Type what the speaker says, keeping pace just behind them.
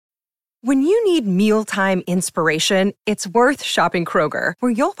When you need mealtime inspiration, it's worth shopping Kroger,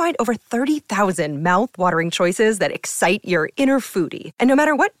 where you'll find over 30,000 mouth-watering choices that excite your inner foodie. And no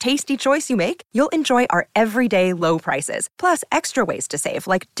matter what tasty choice you make, you'll enjoy our everyday low prices, plus extra ways to save,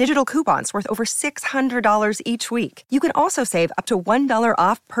 like digital coupons worth over $600 each week. You can also save up to $1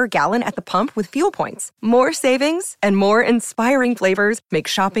 off per gallon at the pump with fuel points. More savings and more inspiring flavors make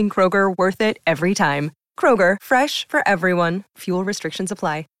shopping Kroger worth it every time. Kroger, fresh for everyone. Fuel restrictions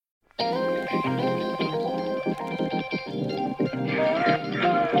apply.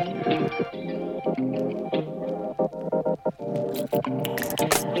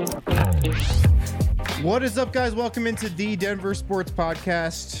 What is up, guys? Welcome into the Denver Sports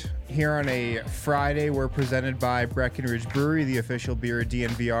Podcast. Here on a Friday, we're presented by Breckenridge Brewery, the official beer of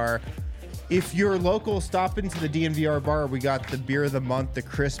DNVR. If you're local, stop into the DNVR bar. We got the beer of the month, the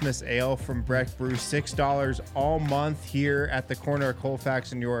Christmas Ale from Breck Brew, $6 all month here at the corner of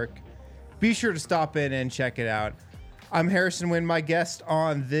Colfax and York. Be sure to stop in and check it out. I'm Harrison Wynn. My guest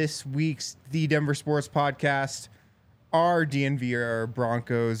on this week's The Denver Sports Podcast, our DNVR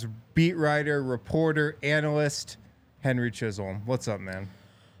Broncos beat writer, reporter, analyst, Henry Chisholm. What's up, man?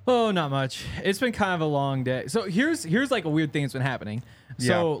 Oh, not much. It's been kind of a long day. So here's like a weird thing that's been happening.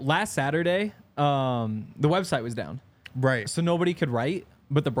 So last Saturday, the website was down. Right. So nobody could write,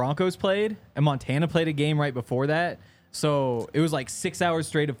 but the Broncos played, and Montana played a game right before that. So it was like 6 hours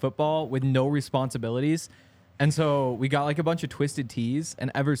straight of football with no responsibilities. And so we got like a bunch of twisted teas. And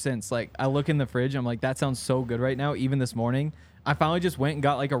ever since, like, I look in the fridge, I'm like, that sounds so good right now. Even this morning, I finally just went and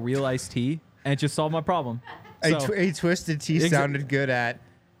got like a real iced tea, and it just solved my problem. So, a twisted tea sounded good at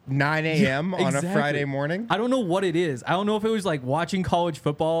 9 a.m. on a Friday morning. I don't know what it is. I don't know if it was like watching college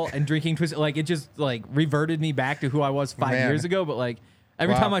football and drinking twisted. Like, it just like reverted me back to who I was 5 years ago. But like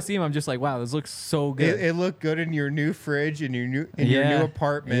every time I see him, I'm just like, wow, this looks so good. It looked good in your new fridge and your new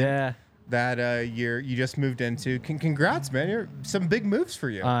apartment. Yeah. That you just moved into. Congrats, man! You're some big moves for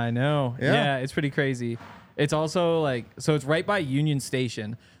you. I know. Yeah, it's pretty crazy. It's also like, so it's right by Union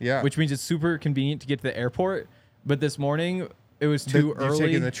Station. Yeah, which means it's super convenient to get to the airport. But this morning it was too early. You're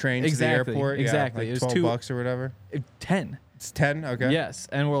taking the train to the airport. Exactly. Yeah, like it was $12 or whatever. 10. It's 10. Okay. Yes,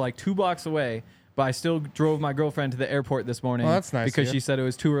 and we're like 2 blocks away. But I still drove my girlfriend to the airport this morning. Well, that's nice because she said it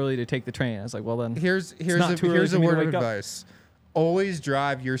was too early to take the train. I was like, well then, here's a word of advice. Always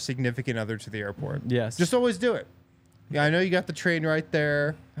drive your significant other to the airport. Yes. Just always do it. Yeah, I know you got the train right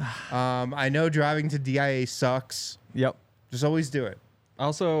there. I know driving to DIA sucks. Yep. Just always do it.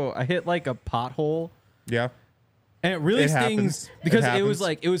 Also, I hit like a pothole. Yeah. And it really stings because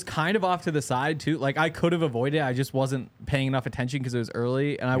it was kind of off to the side too. Like, I could have avoided it. I just wasn't paying enough attention because it was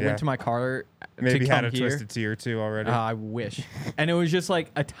early, and I went to my car Maybe to come had a here. twisted tea or two already. I wish. And it was just like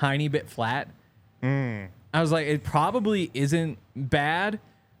a tiny bit flat. I was like, it probably isn't bad,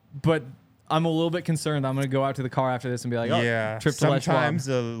 but I'm a little bit concerned. I'm going to go out to the car after this and be like, trip to Lech sometimes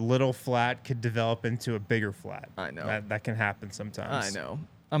a little flat could develop into a bigger flat. I know. That can happen sometimes. I know.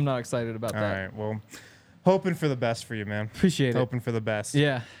 I'm not excited about that. All right. Well, hoping for the best for you, man. Appreciate it. Hoping for the best.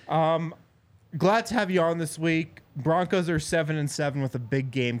 Yeah. Glad to have you on this week. Broncos are 7-7 with a big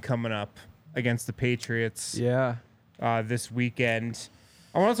game coming up against the Patriots. Yeah. This weekend.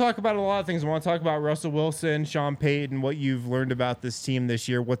 I want to talk about a lot of things. I want to talk about Russell Wilson, Sean Payton, what you've learned about this team this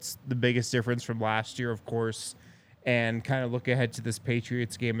year. What's the biggest difference from last year, of course, and kind of look ahead to this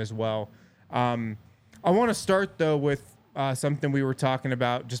Patriots game as well. I want to start, though, with something we were talking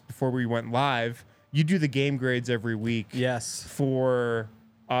about just before we went live. You do the game grades every week. Yes. For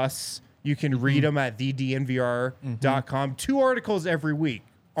us. You can read them at thednvr.com. 2 articles every week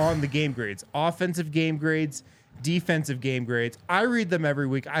on the game grades. Offensive game grades, defensive game grades. I read them every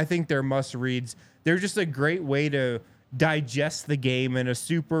week. I think they're must-reads. They're just a great way to digest the game in a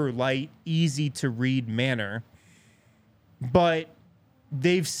super light, easy-to-read manner. But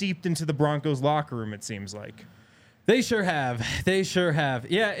they've seeped into the Broncos locker room, it seems like. They sure have. They sure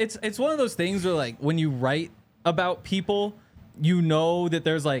have. Yeah, it's one of those things where, like, when you write about people, you know that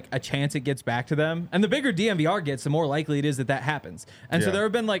there's like a chance it gets back to them. And the bigger DNVR gets, the more likely it is that happens. And so there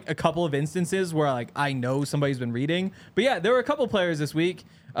have been like a couple of instances where like I know somebody's been reading. But yeah, there were a couple players this week,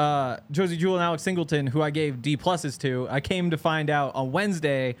 Josie Jewell and Alex Singleton, who I gave D+ to. I came to find out on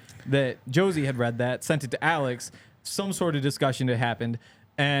Wednesday that Josie had read that, sent it to Alex. Some sort of discussion had happened.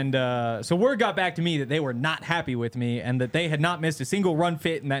 And so word got back to me that they were not happy with me and that they had not missed a single run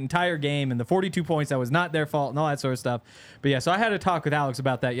fit in that entire game, and the 42 points, that was not their fault and all that sort of stuff. But yeah, so I had a talk with Alex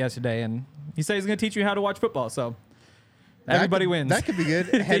about that yesterday, and he said he's going to teach me how to watch football. So Everybody wins. That could be good.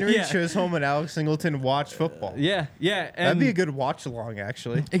 Henry Yeah. Chisholm and Alex Singleton watch football. Yeah. And That'd be a good watch along,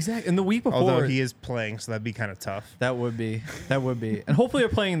 actually. exactly. And the week before, Although he is playing, so that'd be kind of tough. that would be. And hopefully they're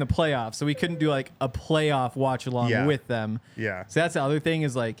playing in the playoffs, so we couldn't do like a playoff watch along with them. Yeah. So that's the other thing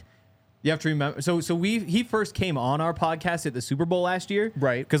is like, you have to remember. So he first came on our podcast at the Super Bowl last year,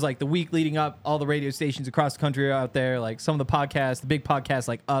 right? Because like the week leading up, all the radio stations across the country are out there. Like some of the podcasts, the big podcasts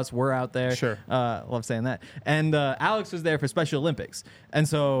like us, were out there. Sure, love saying that. And Alex was there for Special Olympics, and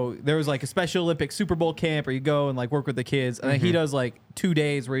so there was like a Special Olympics Super Bowl camp where you go and like work with the kids, and he does like 2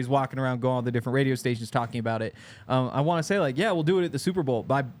 days where he's walking around, going all the different radio stations talking about it. I want to say like, yeah, we'll do it at the Super Bowl,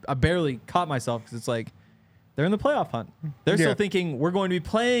 but I barely caught myself because it's like, they're in the playoff hunt. They're still thinking we're going to be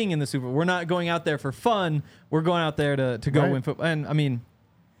playing in the Super Bowl. We're not going out there for fun. We're going out there to go win football. And I mean,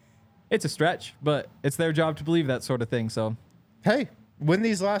 it's a stretch, but it's their job to believe that sort of thing. So, hey, win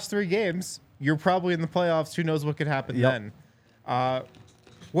these last 3 games. You're probably in the playoffs. Who knows what could happen then?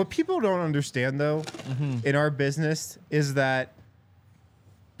 What people don't understand, though, in our business is that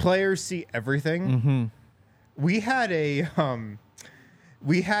players see everything. We had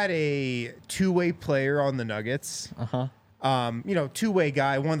a two-way player on the Nuggets. Two-way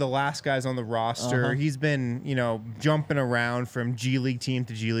guy, one of the last guys on the roster. He's been, jumping around from G League team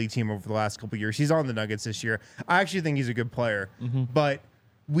to G League team over the last couple of years. He's on the Nuggets this year. I actually think he's a good player. But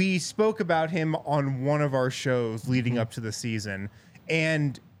we spoke about him on one of our shows leading up to the season.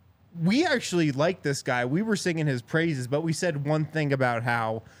 And we actually like this guy. We were singing his praises, but we said one thing about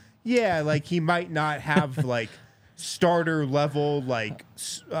how, he might not have, starter level,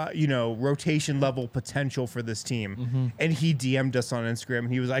 rotation level potential for this team. And he DM'd us on Instagram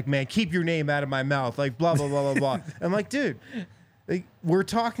and he was like, man, keep your name out of my mouth, blah blah blah blah blah. I'm like, dude, we're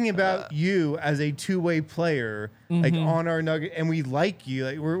talking about you as a two-way player, on our Nugget, and we like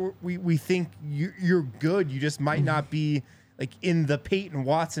you. We think you're good. You just might not be in the Peyton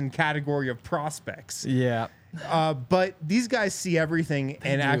Watson category of prospects. But these guys see everything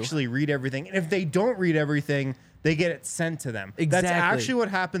and actually read everything. And if they don't read everything, they get it sent to them. Exactly. That's actually what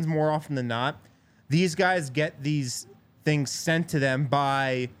happens more often than not. These guys get these things sent to them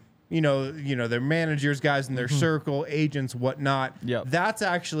by, their managers, guys in their circle, agents, whatnot. That's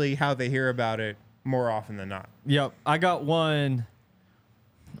actually how they hear about it more often than not. I got one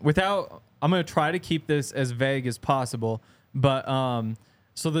I'm going to try to keep this as vague as possible, but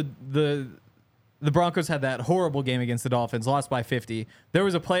so the Broncos had that horrible game against the Dolphins, lost by 50. There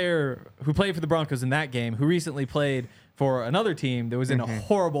was a player who played for the Broncos in that game who recently played for another team that was in a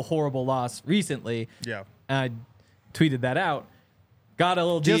horrible, horrible loss recently. I tweeted that out. Got a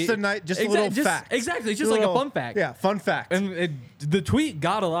little a little fact. Exactly, just like a fun fact. Yeah, fun fact. And the tweet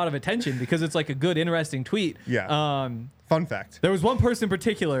got a lot of attention because it's like a good, interesting tweet. Fun fact. There was one person in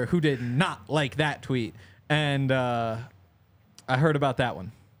particular who did not like that tweet, and I heard about that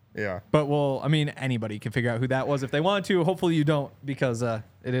one. But anybody can figure out who that was if they want to. Hopefully you don't, because it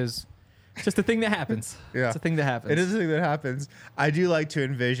is just a thing that happens. It's a thing that happens. It is a thing that happens. I do like to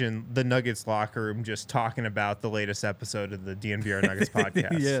envision the Nuggets locker room just talking about the latest episode of the DNVR Nuggets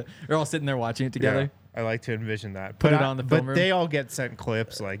podcast. They're all sitting there watching it together. I like to envision that. Put it on the film room. But they all get sent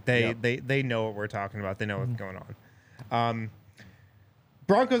clips. They know what we're talking about. They know what's going on.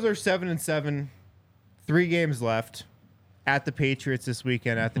 Broncos are 7-7, 3 games left. At the Patriots this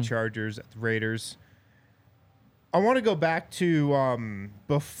weekend, at the Chargers, at the Raiders. I want to go back to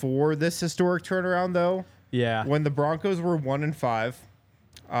before this historic turnaround, though. When the Broncos were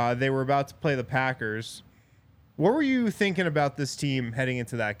 1-5, they were about to play the Packers. What were you thinking about this team heading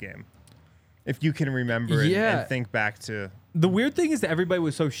into that game? If you can remember and think back to... The weird thing is that everybody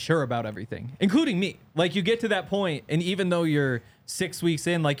was so sure about everything, including me. You get to that point, and even though you're 6 weeks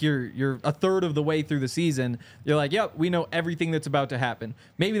in, you're a third of the way through the season, you're like, yep, we know everything that's about to happen.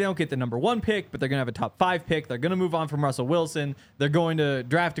 Maybe they don't get the number 1 pick, but they're going to have a top 5 pick. They're going to move on from Russell Wilson. They're going to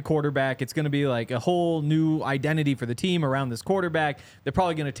draft a quarterback. It's going to be a whole new identity for the team around this quarterback. They're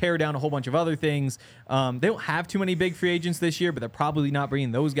probably going to tear down a whole bunch of other things. They don't have too many big free agents this year, but they're probably not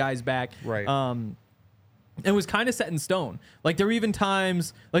bringing those guys back. Right. It was kind of set in stone. There were even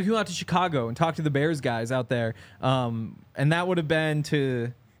times, we went out to Chicago and talked to the Bears guys out there, and that would have been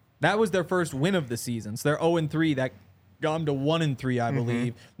that was their first win of the season. So they're 0-3. That got them to 1-3, I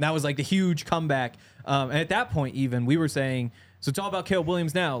believe. And that was the huge comeback. And at that point, even we were saying, so it's all about Caleb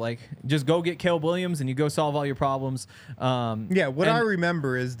Williams now. Just go get Caleb Williams and you go solve all your problems. What I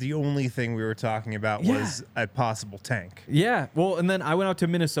remember is the only thing we were talking about was a possible tank. Well, and then I went out to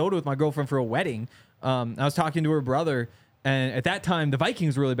Minnesota with my girlfriend for a wedding. I was talking to her brother, and at that time, the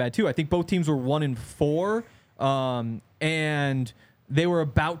Vikings were really bad, too. I think both teams were 1-4, and they were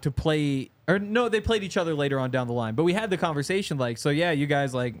about to play, Or no, they played each other later on down the line. But we had the conversation like, so yeah, you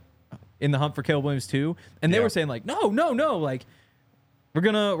guys like in the hunt for Caleb Williams too, and they were saying like, no, like we're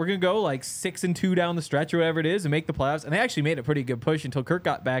gonna go like 6-2 down the stretch or whatever it is and make the playoffs. And they actually made a pretty good push until Kirk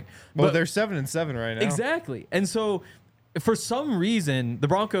got back. Well, but they're 7-7 right now. Exactly, and so for some reason the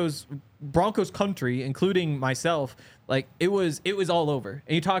Broncos country, including myself, like it was all over.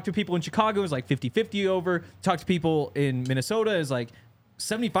 And you talk to people in Chicago, it was like 50-50 over. Talk to people in Minnesota, is like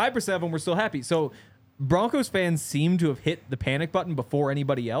 75% of them were still happy. So Broncos fans seem to have hit the panic button before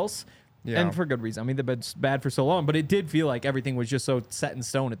anybody else. Yeah. And for good reason. I mean, they've been bad for so long, but it did feel like everything was just so set in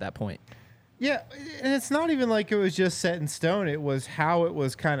stone at that point. Yeah, and it's not even like it was just set in stone. It was how it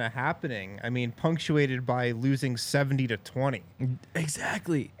was kind of happening. I mean, punctuated by losing 70-20.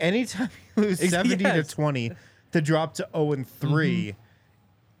 Exactly. Anytime you lose 70-20 to drop to 0-3,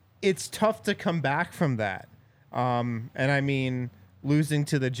 it's tough to come back from that. And I mean, losing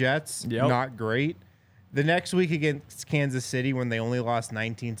to the Jets, not great. The next week against Kansas City, when they only lost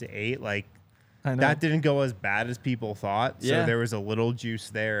 19-8, like that didn't go as bad as people thought. So there was a little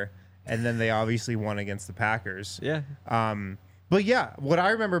juice there. And then they obviously won against the Packers. Yeah. But yeah, what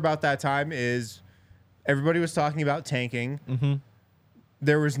I remember about that time is everybody was talking about tanking. Mm-hmm.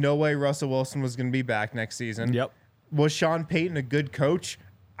 There was no way Russell Wilson was going to be back next season. Yep. Was Sean Payton a good coach?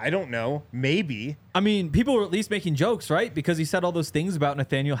 I don't know. Maybe. I mean, people were at least making jokes, right? Because he said all those things about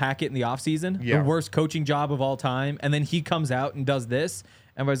Nathaniel Hackett in the offseason. The worst coaching job of all time. And then he comes out and does this.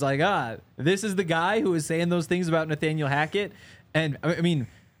 And was like, this is the guy who was saying those things about Nathaniel Hackett. And, I mean,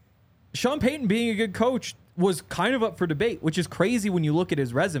 Sean Payton being a good coach was kind of up for debate, which is crazy when you look at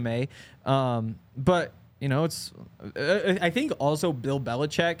his resume. But, you know, it's I think also Bill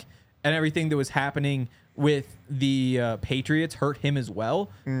Belichick and everything that was happening with the Patriots hurt him as well.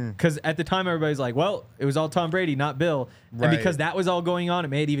 Because at the time, everybody's like, well, it was all Tom Brady, not Bill. Right. And because that was all going on, it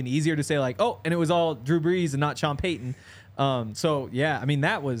made it even easier to say like, oh, and it was all Drew Brees and not Sean Payton. So, yeah, I mean,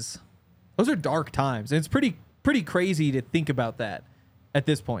 those are dark times. And it's pretty crazy to think about that at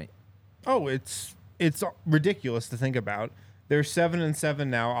this point. Oh, it's ridiculous to think about. They're 7-7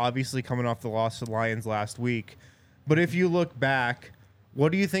 now, obviously coming off the loss to the Lions last week. But if you look back,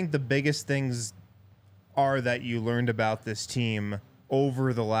 what do you think the biggest things are that you learned about this team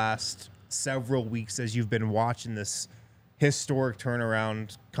over the last several weeks as you've been watching this historic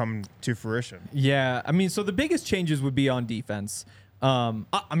turnaround come to fruition? Yeah, I mean, so the biggest changes would be on defense. I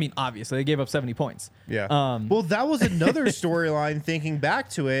mean, obviously, they gave up 70 points. Yeah. Well, that was another storyline thinking back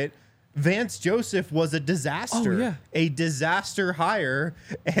to it. Vance Joseph was a disaster. Oh, yeah. A disaster hire.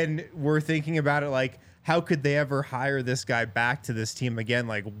 And we're thinking about it like, how could they ever hire this guy back to this team again?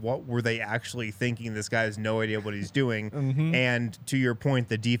 Like, what were they actually thinking? This guy has no idea what he's doing. Mm-hmm. And to your point,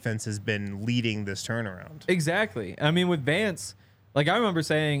 the defense has been leading this turnaround. Exactly. I mean, with Vance, like, I remember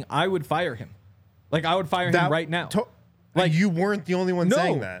saying I would fire him. Like, I would fire him right now. Like, you weren't the only one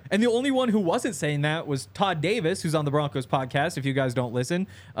saying that. And the only one who wasn't saying that was Todd Davis, who's on the Broncos podcast, if you guys don't listen.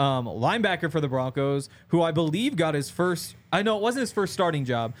 Linebacker for the Broncos, who I believe got his first... I know it wasn't his first starting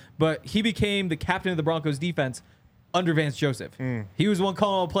job, but he became the captain of the Broncos defense under Vance Joseph. He was the one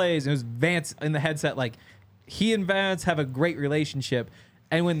calling all plays, and it was Vance in the headset. Like, he and Vance have a great relationship.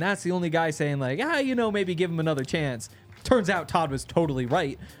 And when that's the only guy saying, like, maybe give him another chance... Turns out Todd was totally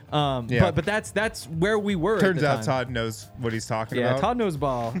right. But that's where we were. Turns out Todd knows what he's talking about. Yeah, Todd knows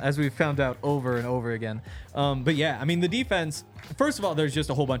ball, as we've found out over and over again. But yeah, I mean, the defense, first of all, there's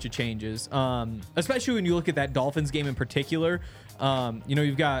just a whole bunch of changes, especially when you look at that Dolphins game in particular.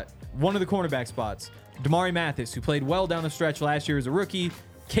 You've got one of the cornerback spots, Damari Mathis, who played well down the stretch last year as a rookie,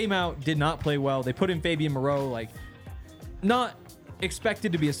 came out, did not play well. They put in Fabian Moreau, like, not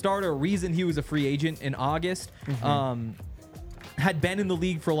expected to be a starter, a reason he was a free agent in August. Had been in the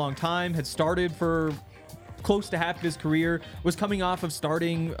league for a long time, had started for close to half of his career, was coming off of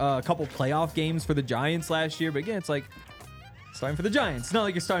starting a couple playoff games for the Giants last year. But again, it's like starting for the Giants. It's not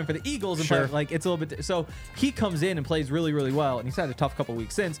like you're starting for the Eagles. And sure. Like, it's a little bit. So he comes in and plays really, really well. And he's had a tough couple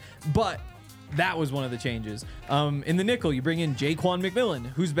weeks since. But that was one of the changes. In the nickel, you bring in Jaquan McMillan,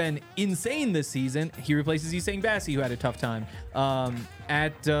 who's been insane this season. He replaces Essang Bassey, who had a tough time.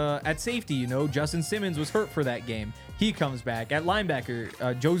 At safety, Justin Simmons was hurt for that game. He comes back. At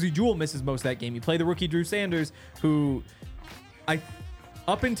linebacker, Josie Jewell misses most of that game. You play the rookie Drew Sanders, who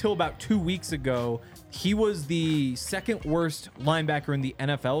up until about 2 weeks ago, he was the second worst linebacker in the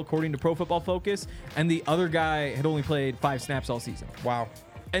NFL, according to Pro Football Focus. And the other guy had only played 5 snaps all season. Wow.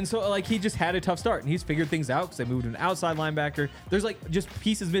 And so, like, he just had a tough start, and he's figured things out because they moved an outside linebacker. There's, like, just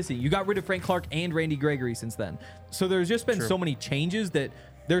pieces missing. You got rid of Frank Clark and Randy Gregory since then. So there's just been so many changes that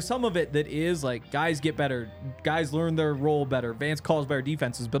there's some of it that is, like, guys get better. Guys learn their role better. Vance calls better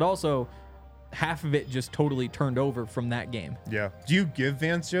defenses. But also, half of it just totally turned over from that game. Yeah. Do you give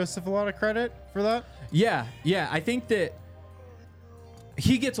Vance Joseph a lot of credit for that? Yeah. I think that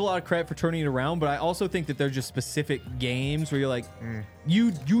he gets a lot of credit for turning it around, but I also think that there's just specific games where you're like,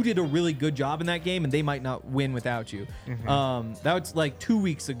 you did a really good job in that game, and they might not win without you. That was like 2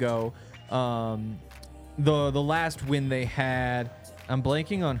 weeks ago. The last win they had, I'm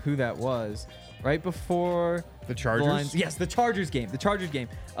blanking on who that was. Right before the Chargers? Yes, the Chargers game.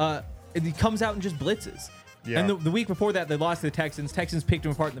 He comes out and just blitzes. Yeah. And the week before that, they lost to the Texans. Texans picked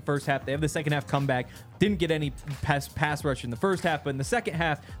them apart in the first half. They have the second half comeback. Didn't get any pass rush in the first half, but in the second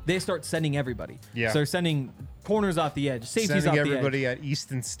half, they start sending everybody. Yeah. So they're sending corners off the edge, safeties off the edge. Sending everybody at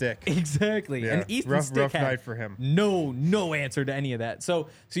Easton Stick. Exactly. Yeah. And Easton rough Stick had night for him. No answer to any of that. So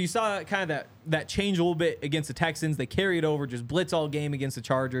you saw kind of that change a little bit against the Texans. They carry it over, just blitz all game against the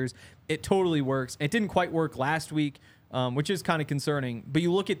Chargers. It totally works. It didn't quite work last week, which is kind of concerning. But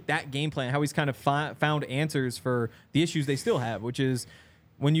you look at that game plan, how he's kind of found answers for the issues they still have, which is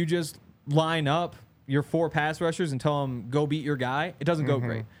when you just line up your 4 pass rushers and tell them, go beat your guy, it doesn't go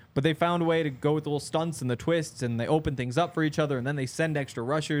great. But they found a way to go with the little stunts and the twists, and they open things up for each other, and then they send extra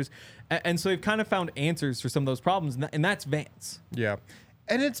rushers. And so they've kind of found answers for some of those problems, and that's Vance. Yeah.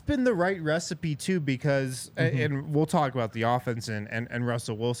 And it's been the right recipe, too, because, and we'll talk about the offense and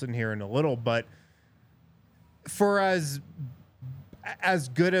Russell Wilson here in a little, but for as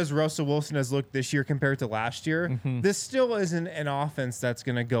good as Russell Wilson has looked this year compared to last year, this still isn't an offense that's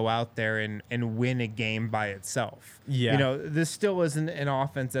going to go out there and win a game by itself. Yeah. You know, this still isn't an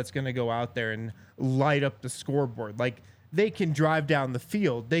offense that's going to go out there and light up the scoreboard. Like, they can drive down the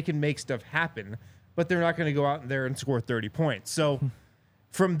field, they can make stuff happen, but they're not going to go out there and score 30 points. So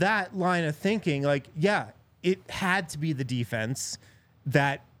from that line of thinking, like, yeah, it had to be the defense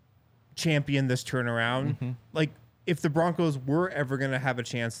that championed this turnaround. Like, if the Broncos were ever going to have a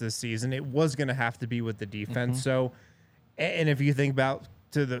chance this season, it was going to have to be with the defense. So, and if you think about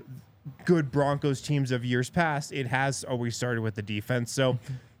to the good Broncos teams of years past, it has always started with the defense. So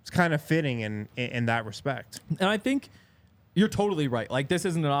it's kind of fitting in that respect. And I think you're totally right. Like, this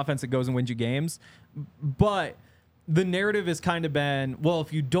isn't an offense that goes and wins you games, but the narrative has kind of been, well,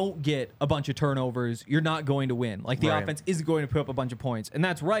 if you don't get a bunch of turnovers, you're not going to win. Like, the offense isn't going to put up a bunch of points. And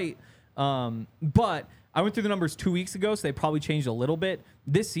that's right. But I went through the numbers 2 weeks ago, so they probably changed a little bit.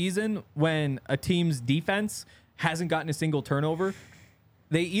 This season, when a team's defense hasn't gotten a single turnover,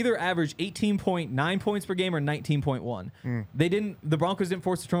 they either average 18.9 points per game or 19.1. The Broncos didn't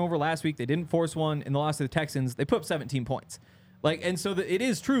force a turnover last week. They didn't force one in the loss to the Texans. They put up 17 points. Like, and so it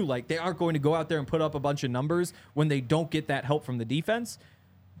is true. Like, they aren't going to go out there and put up a bunch of numbers when they don't get that help from the defense.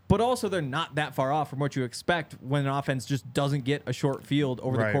 But also, they're not that far off from what you expect when an offense just doesn't get a short field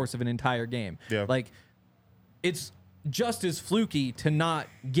over the course of an entire game. Yeah. Like, it's just as fluky to not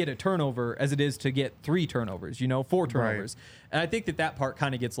get a turnover as it is to get 3 turnovers, 4 turnovers. And I think that part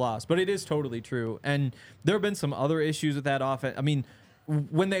kind of gets lost, but it is totally true. And there have been some other issues with that offense. I mean,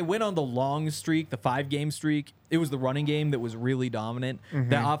 when they went on the long streak, the 5-game streak, it was the running game that was really dominant.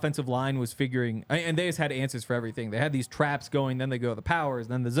 That offensive line was figuring, and they just had answers for everything. They had these traps going, then they go to the powers,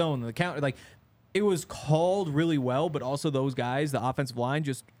 then the zone, then the counter. Like, it was called really well, but also those guys, the offensive line,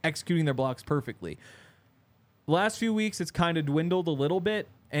 just executing their blocks perfectly. The last few weeks, it's kind of dwindled a little bit,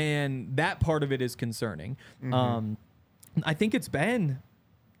 and that part of it is concerning. I think it's been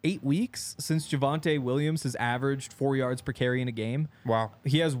 8 weeks since Javonte Williams has averaged 4 yards per carry in a game. Wow.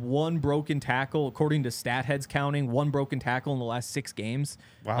 He has 1 broken tackle, according to StatHeads counting, 1 broken tackle in the last 6 games.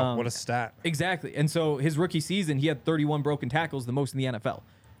 Wow, what a stat. Exactly. And so his rookie season, he had 31 broken tackles, the most in the NFL.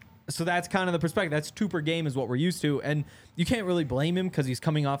 So that's kind of the perspective. That's 2 per game is what we're used to. And you can't really blame him because he's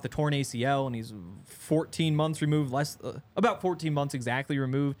coming off the torn ACL and he's 14 months removed, about 14 months exactly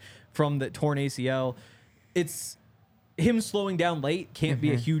removed from the torn ACL. It's him slowing down late can't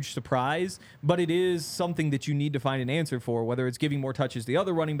be a huge surprise, but it is something that you need to find an answer for, whether it's giving more touches to the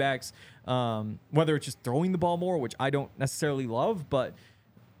other running backs, whether it's just throwing the ball more, which I don't necessarily love, but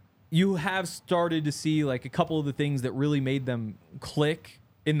you have started to see like a couple of the things that really made them click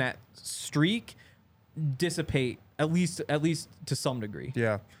in that streak dissipate, at least to some degree.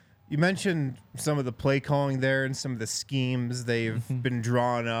 Yeah. You mentioned some of the play calling there and some of the schemes they've been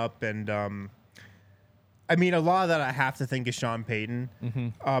drawn up. And I mean, a lot of that I have to think is Sean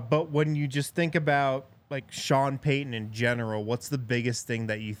Payton. But when you just think about like Sean Payton in general, what's the biggest thing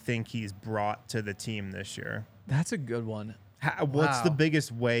that you think he's brought to the team this year? That's a good one. What's the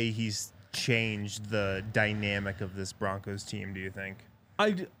biggest way he's changed the dynamic of this Broncos team, do you think?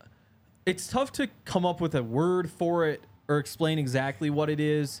 It's tough to come up with a word for it or explain exactly what it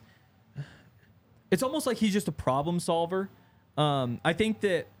is. It's almost like he's just a problem solver. I think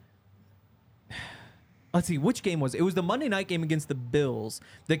that let's see, which game was it? It was the Monday night game against the Bills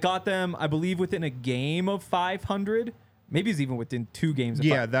that got them, I believe, within a game of 500. Maybe it's even within 2 games.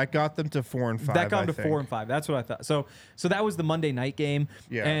 Yeah, that got them to 4-5. That got them to 4-5. That's what I thought. So that was the Monday night game.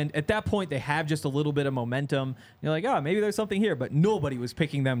 Yeah. And at that point, they have just a little bit of momentum. You're like, oh, maybe there's something here. But nobody was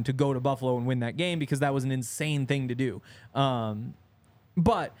picking them to go to Buffalo and win that game because that was an insane thing to do.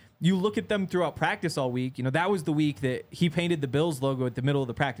 But you look at them throughout practice all week. That was the week that he painted the Bills logo at the middle of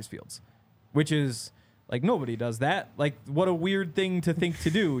the practice fields, which is like nobody does that. Like, what a weird thing to think to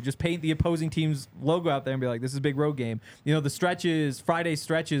do. Just paint the opposing team's logo out there and be like, this is a big road game. The stretches, Friday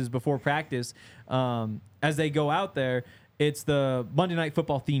stretches before practice, as they go out there, it's the Monday Night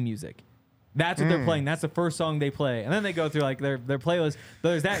Football theme music. That's what they're playing. That's the first song they play. And then they go through like their playlist.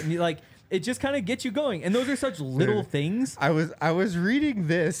 There's that. And like, it just kind of gets you going. And those are such little things. I was reading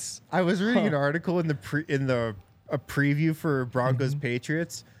this. I was reading an article in a preview for Broncos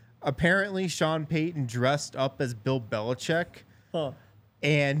Patriots. Apparently, Sean Payton dressed up as Bill Belichick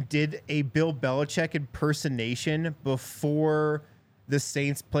and did a Bill Belichick impersonation before the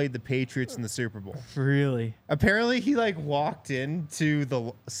Saints played the Patriots in the Super Bowl. Really? Apparently, he walked into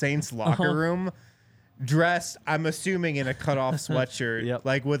the Saints locker room dressed, I'm assuming, in a cutoff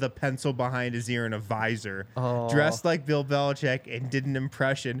sweatshirt, with a pencil behind his ear and a visor, dressed like Bill Belichick, and did an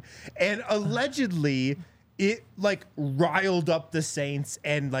impression. And allegedly, it riled up the Saints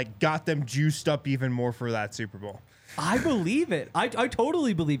and got them juiced up even more for that Super Bowl. I believe it. I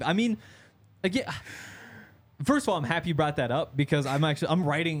totally believe it. I mean, again, first of all, I'm happy you brought that up because I'm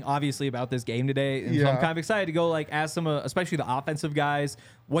writing obviously about this game today, and so I'm kind of excited to go ask some, especially the offensive guys,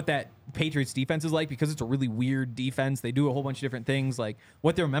 what that Patriots defense is like, because it's a really weird defense. They do a whole bunch of different things,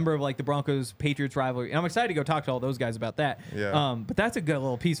 what they remember of the Broncos Patriots rivalry. And I'm excited to go talk to all those guys about that. Yeah. But that's a good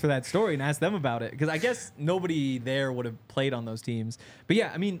little piece for that story and ask them about it, because I guess nobody there would have played on those teams. But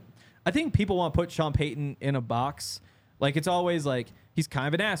yeah, I mean, I think people want to put Sean Payton in a box. It's always he's kind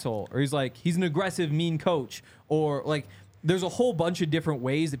of an asshole, or he's an aggressive, mean coach, or there's a whole bunch of different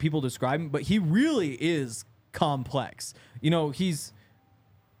ways that people describe him, but he really is complex.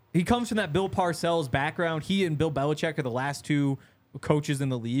 He comes from that Bill Parcells background. He and Bill Belichick are the last 2 coaches in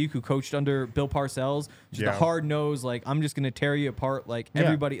the league who coached under Bill Parcells. Just a hard-nosed, I'm just going to tear you apart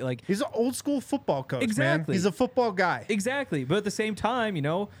everybody. He's an old-school football coach, exactly. Man. He's a football guy. Exactly. But at the same time,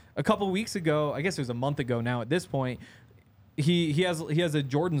 a couple of weeks ago, I guess it was a month ago now at this point, he has a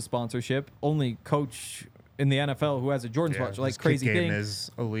Jordan sponsorship. Only coach in the NFL who has a Jordan sponsorship. Crazy kick game thing. Is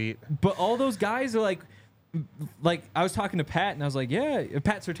elite. But all those guys are I was talking to Pat, and I was like, yeah,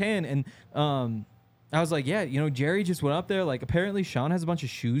 Pat Surtain, and I was like, yeah, Jerry just went up there. Apparently Sean has a bunch of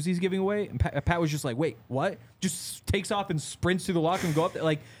shoes he's giving away, and Pat was just like, wait, what? Just takes off and sprints through the locker room and go up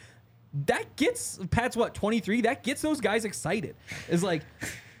there. That gets Pat's 23. That gets those guys excited.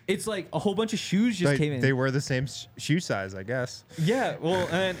 It's a whole bunch of shoes just came in. They wear the same shoe size, I guess. Yeah, well,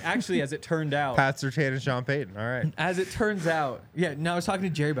 and actually, as it turned out, Pat Surtain and Sean Payton. All right. As it turns out, yeah. Now I was talking to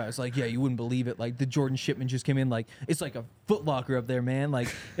Jerry about it. It's yeah, you wouldn't believe it. The Jordan shipment just came in. It's like a Foot Locker up there, man.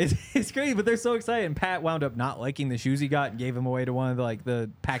 It's crazy, but they're so excited. And Pat wound up not liking the shoes he got and gave them away to one of the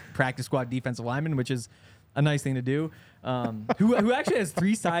practice squad defensive linemen, which is a nice thing to do. Who actually has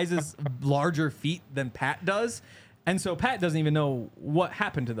 3 sizes larger feet than Pat does. And so Pat doesn't even know what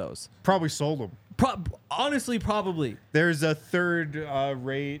happened to those. Probably sold them. Honestly, probably. There's a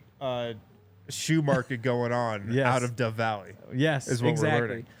third-rate shoe market going on out of Dove Valley. Yes, is what exactly. We're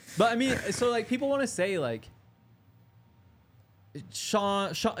learning. But I mean, so people want to say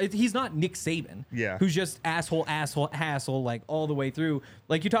Sean, he's not Nick Saban, who's just asshole, all the way through.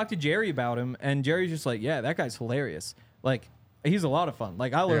 You talk to Jerry about him, and Jerry's just yeah, that guy's hilarious. He's a lot of fun.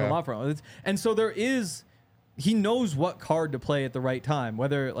 I learned a lot from him. And so he knows what card to play at the right time.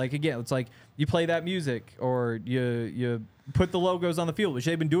 Whether again, it's you play that music or you put the logos on the field, which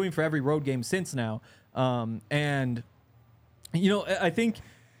they've been doing for every road game since now. And I think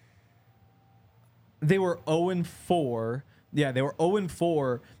they were 0-4. Yeah, they were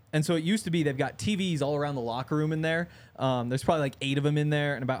 0-4. And so it used to be they've got TVs all around the locker room in there. There's probably 8 of them in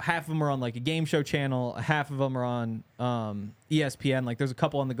there, and about half of them are on a game show channel. Half of them are on ESPN. There's a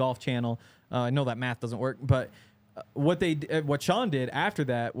couple on the golf channel. I know that math doesn't work, but what Sean did after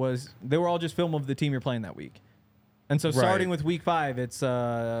that was they were all just film of the team you're playing that week. And so starting with week 5, it's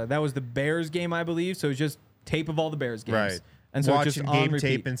that was the Bears game, I believe. So it's just tape of all the Bears games. Right. And so watching it's just game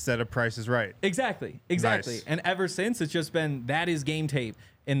tape instead of Price is Right. Exactly. Nice. And ever since, it's just been that is game tape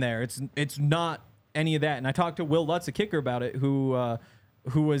in there. It's not any of that. And I talked to Will Lutz, a kicker, about it, who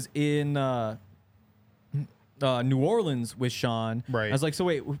was in New Orleans with Sean. Right. I was like, so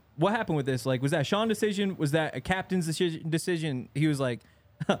wait, what happened with this? Was that Sean's decision? Was that a captain's decision? He was like,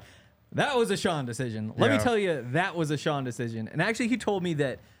 That was a Sean decision. Let me tell you, that was a Sean decision. And actually, he told me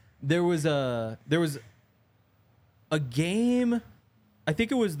that there was a game, I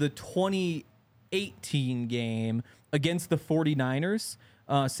think it was the 2018 game against the 49ers,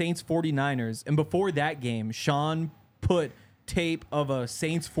 Saints 49ers. And before that game, Sean put tape of a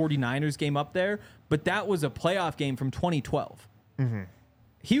Saints 49ers game up there, but that was a playoff game from 2012. Mm-hmm.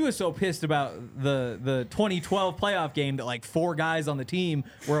 He was so pissed about the 2012 playoff game that like 4 guys on the team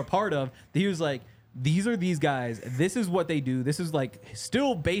were a part of that he was like, these are these guys. This is what they do. This is like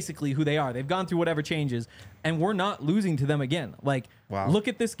still basically who they are. They've gone through whatever changes, and we're not losing to them again. Like, look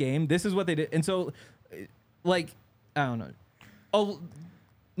at this game. This is what they did. And so, like, I don't know. Oh,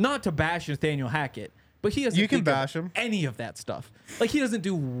 not to bash Nathaniel Hackett, but he doesn't bash him. Any of that stuff. Like, he doesn't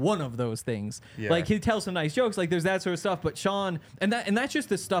do one of those things. Yeah. Like, he tells some nice jokes. Like, there's that sort of stuff. But Sean, and that's just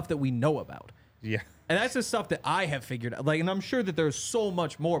the stuff that we know about. Yeah. And that's the stuff that I have figured out. Like, and I'm sure that there's so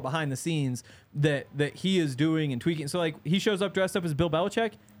much more behind the scenes that he is doing and tweaking. So, like, he shows up dressed up as Bill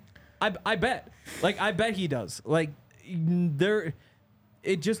Belichick. I bet. Like, I bet he does. Like,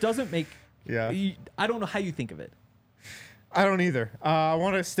 it just doesn't make. Yeah. I don't know how you think of it. I don't either. I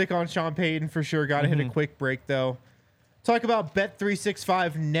want to stick on Sean Payton for sure. Got to hit a quick break, though. Talk about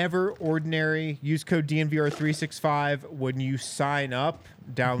Bet365, never ordinary. Use code DNVR365 when you sign up.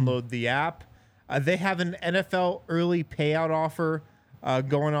 Download the app. They have an NFL early payout offer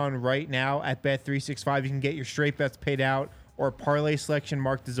going on right now at Bet365. You can get your straight bets paid out or parlay selection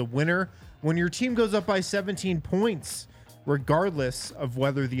marked as a winner when your team goes up by 17 points, regardless of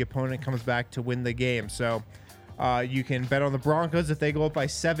whether the opponent comes back to win the game. So you can bet on the Broncos if they go up by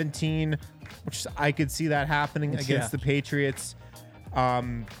 17, which I could see that happening against the Patriots.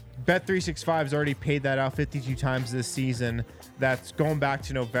 Bet365 has already paid that out 52 times this season. That's going back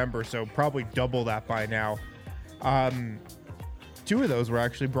to November, so probably double that by now. 2 of those were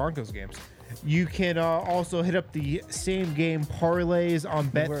actually Broncos games. You can also hit up the same game parlays on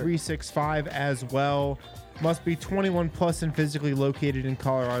Bet365 as well. Must be 21 plus and physically located in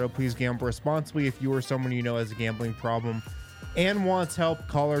Colorado. Please gamble responsibly. If you or someone you know has a gambling problem and wants help,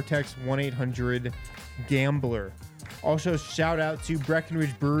 call or text 1-800-GAMBLER. Also, shout out to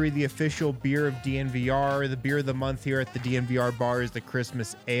Breckenridge Brewery, the official beer of DNVR. The beer of the month here at the DNVR bar is the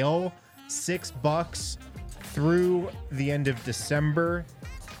Christmas Ale. $6 through the end of December.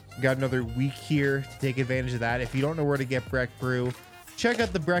 Got another week here to take advantage of that. If you don't know where to get Breck Brew, check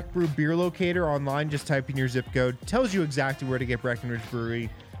out the Breck Brew beer locator online. Just type in your zip code. Tells you exactly where to get Breckenridge Brewery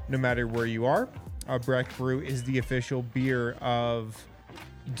no matter where you are. Breck Brew is the official beer of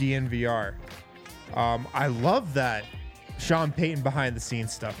DNVR. I love that Sean Payton behind the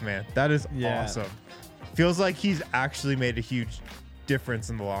scenes stuff, man. That is awesome. Feels like he's actually made a huge difference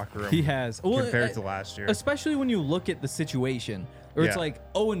in the locker room. He has. Compared to last year. Especially when you look at the situation where it's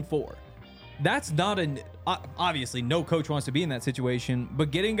like 0-4. That's not obviously no coach wants to be in that situation,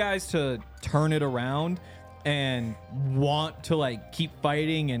 but getting guys to turn it around and want to like keep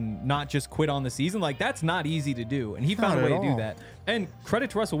fighting and not just quit on the season, like that's not easy to do. And he found a way to do that. And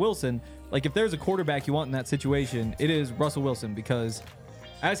credit to Russell Wilson. Like if there's a quarterback you want in that situation, it is Russell Wilson, because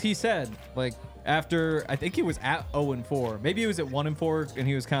as he said, like after, I think he was at 0-4, maybe he was at 1-4 and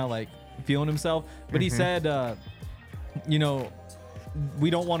he was kind of like feeling himself, but he said, you know, we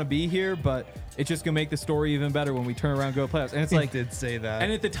don't want to be here, but it's just gonna make the story even better when we turn around and go playoffs. And it's like, he did say that.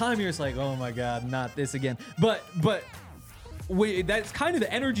 And at the time, you're just like, oh my god, not this again. But that's kind of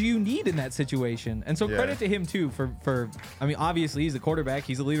the energy you need in that situation. And so credit to him too for I mean, obviously he's the quarterback,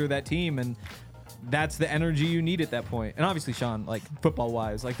 he's the leader of that team, and that's the energy you need at that point. And obviously Sean, like football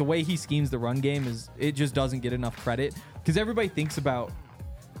wise, like the way he schemes the run game it just doesn't get enough credit, because everybody thinks about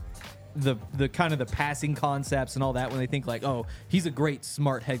the kind of the passing concepts and all that when they think like, oh, he's a great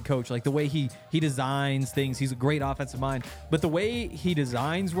smart head coach, like the way he designs things, he's a great offensive mind. But the way he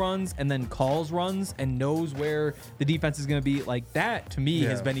designs runs and then calls runs and knows where the defense is going to be, like that to me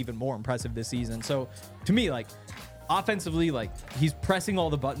has been even more impressive this season. So to me, like offensively, like he's pressing all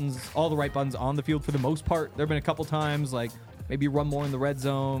the right buttons on the field for the most part. There have been a couple times like maybe run more in the red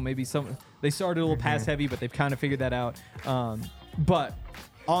zone, maybe they started a little pass heavy, but they've kind of figured that out. But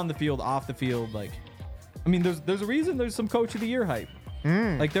on the field, off the field, like, I mean, there's a reason there's some coach of the year hype.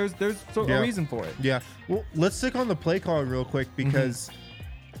 Like there's a reason for it. Yeah. Well, let's stick on the play calling real quick, because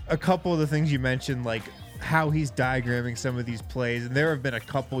a couple of the things you mentioned, like how he's diagramming some of these plays, and there have been a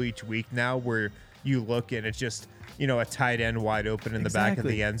couple each week now where you look and it's just, you know, a tight end wide open in the back of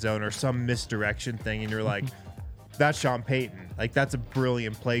the end zone or some misdirection thing, and you're like, that's Sean Payton. Like that's a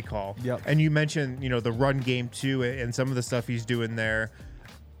brilliant play call. Yep. And you mentioned, you know, the run game too, and some of the stuff he's doing there.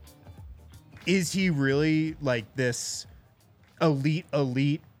 Is he really like this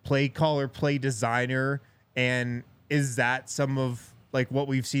elite play caller, play designer, and is that some of like what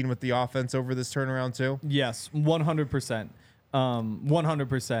we've seen with the offense over this turnaround too? Yes, 100%.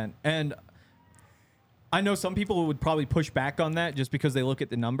 100%. And I know some people would probably push back on that just because they look at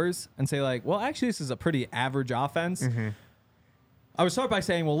the numbers and say like, well, actually this is a pretty average offense. I would start by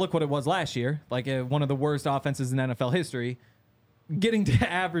saying, well, look what it was last year, like one of the worst offenses in NFL history. Getting to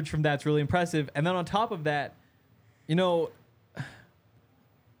average from that's really impressive. And then on top of that, you know,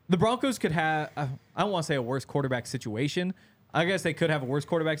 the Broncos could have, I don't want to say a worse quarterback situation. I guess they could have a worse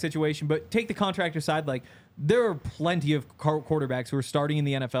quarterback situation, but take the contractor side. Like, there are plenty of quarterbacks who are starting in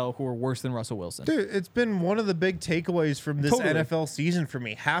the NFL who are worse than Russell Wilson. Dude, it's been one of the big takeaways from this NFL season for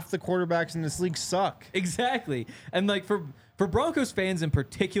me. Half the quarterbacks in this league suck. Exactly. And like for Broncos fans in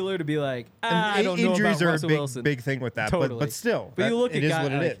particular to be like, I don't know about Injuries are Russell a Wilson. big thing with that, Totally. but still, But you look it at is guys,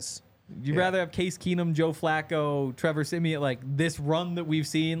 what it like, is. You'd rather have Case Keenum, Joe Flacco, Trevor Siemian, like this run that we've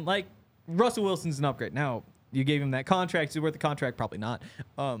seen. Like, Russell Wilson's an upgrade. Now, you gave him that contract. Is he worth the contract? Probably not.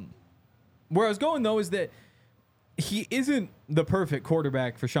 Where I was going, though, is that he isn't the perfect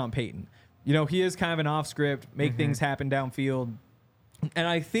quarterback for Sean Payton. You know, he is kind of an off script, make things happen downfield. And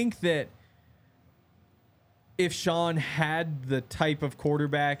I think that if Sean had the type of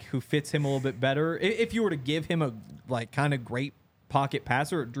quarterback who fits him a little bit better, if you were to give him a like kind of great pocket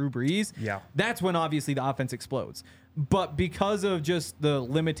passer at Drew Brees, that's when obviously the offense explodes. But because of just the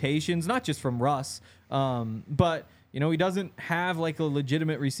limitations, not just from Russ, but you know, he doesn't have like a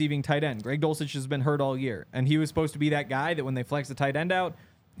legitimate receiving tight end. Greg Dulcich has been hurt all year, and he was supposed to be that guy that when they flex the tight end out,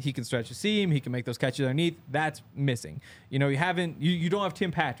 he can stretch the seam, he can make those catches underneath. That's missing. You know, you don't have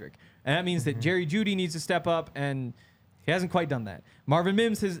Tim Patrick, and that means that Jerry Jeudy needs to step up, and he hasn't quite done that. Marvin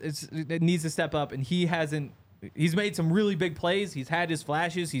Mims needs to step up, and he hasn't. He's made some really big plays. He's had his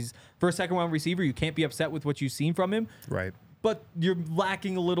flashes. He's first, second round receiver. You can't be upset with what you've seen from him. Right. But you're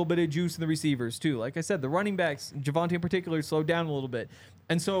lacking a little bit of juice in the receivers, too. Like I said, the running backs, Javonte in particular, slowed down a little bit.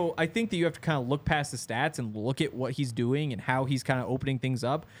 And so I think that you have to kind of look past the stats and look at what he's doing and how he's kind of opening things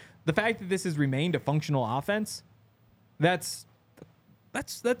up. The fact that this has remained a functional offense, that's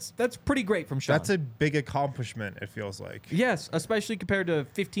pretty great from Sean. That's a big accomplishment, it feels like. Yes, especially compared to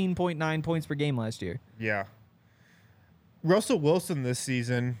 15.9 points per game last year. Yeah. Russell Wilson this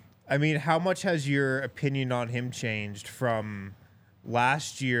season, I mean, how much has your opinion on him changed from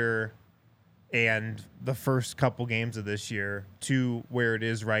last year and the first couple games of this year to where it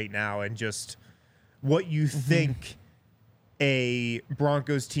is right now, and just what you think a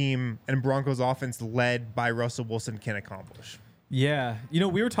Broncos team and Broncos offense led by Russell Wilson can accomplish? Yeah. You know,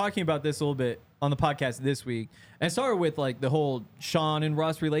 we were talking about this a little bit on the podcast this week, and it started with like the whole Sean and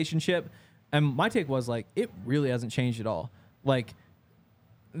Russ relationship. And my take was like, it really hasn't changed at all. Like,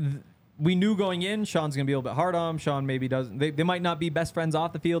 we knew going in, Sean's going to be a little bit hard on him. Sean maybe doesn't. They might not be best friends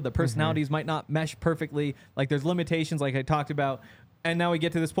off the field. The personalities might not mesh perfectly. Like, there's limitations like I talked about. And now we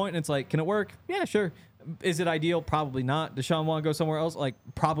get to this point, and it's like, can it work? Yeah, sure. Is it ideal? Probably not. Does Sean want to go somewhere else? Like,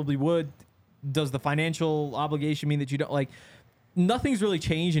 probably would. Does the financial obligation mean that you don't? Like, nothing's really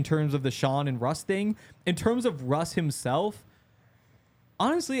changed in terms of the Sean and Russ thing. In terms of Russ himself,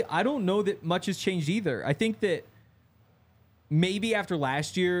 honestly, I don't know that much has changed either. I think that maybe after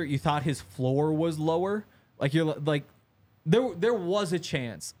last year, you thought his floor was lower. Like there was a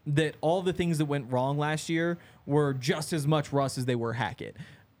chance that all the things that went wrong last year were just as much Russ as they were Hackett.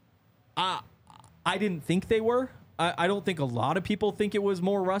 I didn't think they were. I don't think a lot of people think it was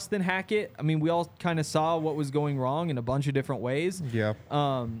more Russ than Hackett. I mean, we all kind of saw what was going wrong in a bunch of different ways. Yeah.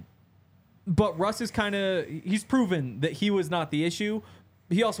 But Russ is he's proven that he was not the issue.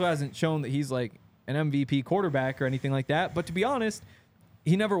 He also hasn't shown that he's like an MVP quarterback or anything like that. But to be honest,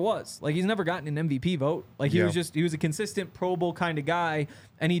 he never was. Like, he's never gotten an MVP vote. Like, he was a consistent Pro Bowl kind of guy.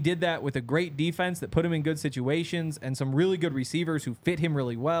 And he did that with a great defense that put him in good situations and some really good receivers who fit him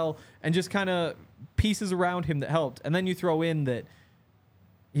really well and just kind of pieces around him that helped. And then you throw in that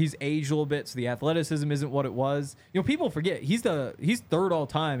he's aged a little bit, so the athleticism isn't what it was. You know, people forget he's third all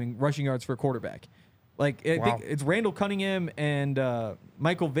time in rushing yards for a quarterback. Like, I think it's Randall Cunningham and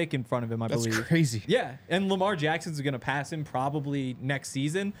Michael Vick in front of him, I believe. That's crazy. Yeah, and Lamar Jackson's going to pass him probably next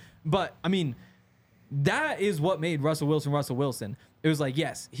season. But, I mean, that is what made Russell Wilson. It was like,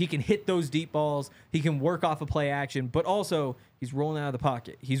 yes, he can hit those deep balls. He can work off a play action. But also, he's rolling out of the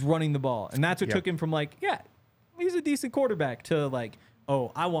pocket. He's running the ball. And that's what took him from, like, yeah, he's a decent quarterback to, like,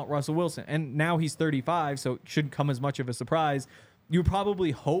 oh, I want Russell Wilson. And now he's 35, so it shouldn't come as much of a surprise. You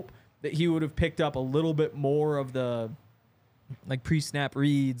probably hope that he would have picked up a little bit more of the like pre-snap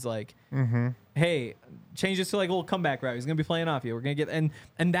reads, like hey, change this to like a little comeback route. He's going to be playing off you. We're going to get,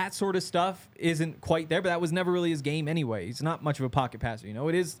 and that sort of stuff isn't quite there, but that was never really his game anyway. He's not much of a pocket passer. You know,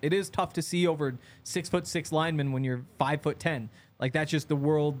 it is tough to see over 6'6" linemen when you're 5'10". Like, that's just the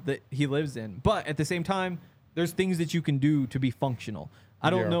world that he lives in. But at the same time, there's things that you can do to be functional. I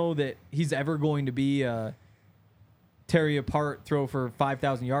don't know that he's ever going to be a tear you apart, throw for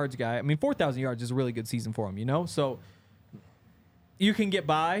 5,000 yards guy. I mean, 4,000 yards is a really good season for him, you know? So you can get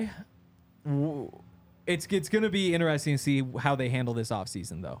by. It's going to be interesting to see how they handle this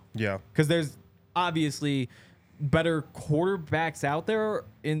offseason, though. Yeah. Because there's obviously better quarterbacks out there.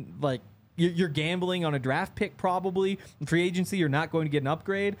 In like, you're gambling on a draft pick probably. In free agency, you're not going to get an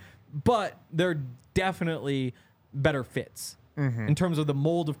upgrade. But they're definitely better fits in terms of the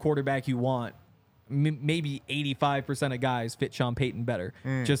mold of quarterback you want. Maybe 85% of guys fit Sean Payton better.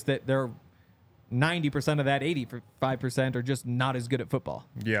 Just that they're 90% of that 85% are just not as good at football.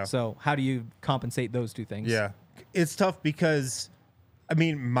 Yeah. So how do you compensate those two things? Yeah. It's tough because, I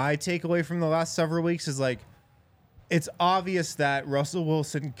mean, my takeaway from the last several weeks is like, it's obvious that Russell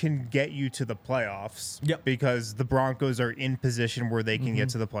Wilson can get you to the playoffs because the Broncos are in position where they can get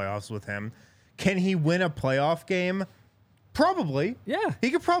to the playoffs with him. Can he win a playoff game? Probably. Yeah.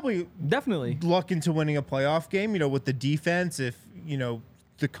 He could probably definitely luck into winning a playoff game, you know, with the defense, if, you know,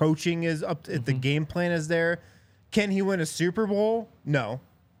 the coaching is up, if the game plan is there. Can he win a Super Bowl? No.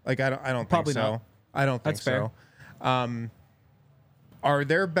 Like, I don't probably think so. Not. I don't think so. Are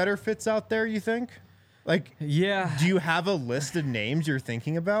there better fits out there, you think? Like, yeah. Do you have a list of names you're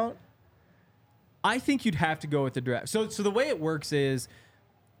thinking about? I think you'd have to go with the draft. So the way it works is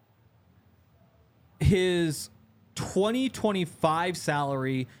his 2025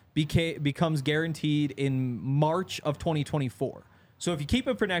 salary becomes guaranteed in March of 2024. So if you keep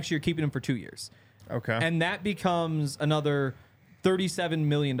him for next year, keeping him for 2 years. Okay. And that becomes another $37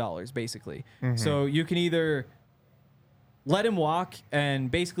 million, basically. So you can either let him walk, and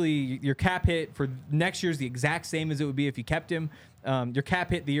basically your cap hit for next year is the exact same as it would be if you kept him. Your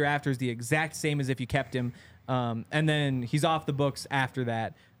cap hit the year after is the exact same as if you kept him. And then he's off the books after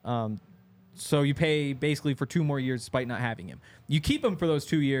that. So you pay basically for 2 more years despite not having him. You keep him for those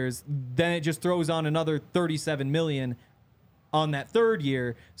 2 years, then it just throws on another $37 million on that 3rd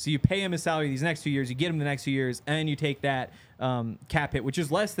year. So you pay him his salary these next 2 years, you get him the next 2 years, and you take that cap hit, which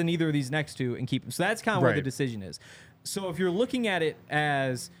is less than either of these next 2, and keep him. So that's kind of where the decision is. So if you're looking at it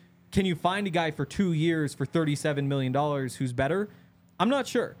as, can you find a guy for 2 years for $37 million who's better? I'm not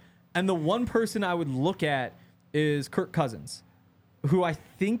sure. And the one person I would look at is Kirk Cousins, who I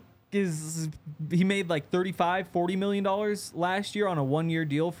think he made like $40 million last year on a 1-year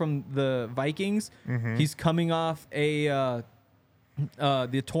deal from the Vikings. He's coming off the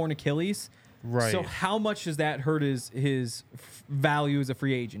torn Achilles. Right. So how much does that hurt his value as a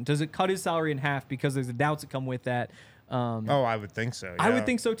free agent? Does it cut his salary in half because there's the doubts that come with that? I would think so. Yeah. I would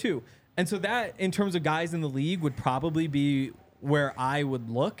think so too. And so that, in terms of guys in the league, would probably be where I would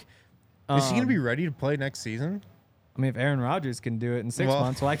look. Is he going to be ready to play next season? I mean, if Aaron Rodgers can do it in 6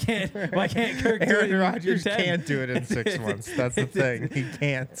 months, why can't Kirk do it? Aaron Rodgers can't do it in 6 months. That's the thing. He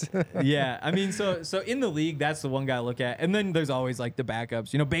can't. Yeah. I mean, so in the league, that's the one guy I look at. And then there's always like the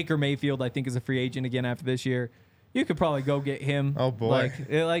backups. You know, Baker Mayfield, I think, is a free agent again after this year. You could probably go get him. Oh, boy.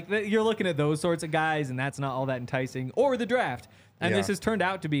 Like you're looking at those sorts of guys, and that's not all that enticing. Or the draft. And this has turned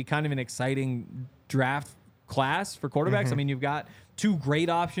out to be kind of an exciting draft class for quarterbacks. I mean, you've got 2 great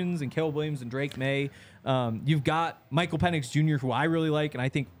options in Caleb Williams and Drake May. You've got Michael Penix Jr., who I really like, and I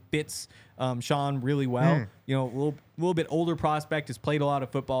think fits Sean really well. You know, a little bit older prospect, has played a lot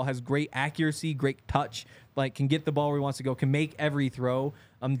of football, has great accuracy, great touch, like can get the ball where he wants to go, can make every throw.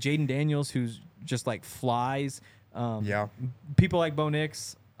 Jaden Daniels, who's just like flies. People like Bo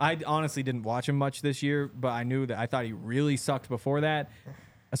Nix. I honestly didn't watch him much this year, but I knew that I thought he really sucked before that.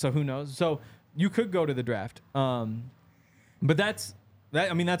 So who knows? So you could go to the draft. But that's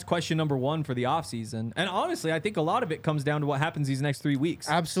question number 1 for the offseason. And honestly, I think a lot of it comes down to what happens these next 3 weeks.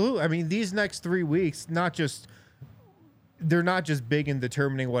 Absolutely. I mean, these next 3 weeks, they're not just big in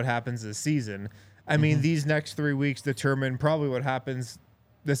determining what happens this season. I mean, these next 3 weeks determine probably what happens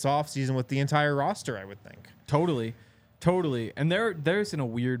this offseason with the entire roster, I would think. Totally. And they're in a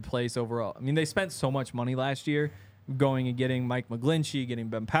weird place overall. I mean, they spent so much money last year going and getting Mike McGlinchey, getting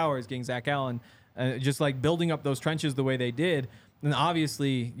Ben Powers, getting Zach Allen, just like building up those trenches the way they did. And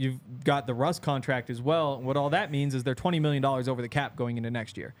obviously, you've got the Russ contract as well. What all that means is they're $20 million over the cap going into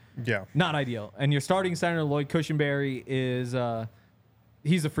next year. Yeah. Not ideal. And your starting center, Lloyd Cushenberry, is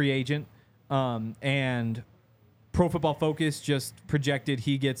he's a free agent. And Pro Football Focus just projected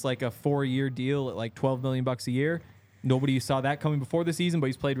he gets like a 4-year deal at like $12 million a year. Nobody saw that coming before the season, but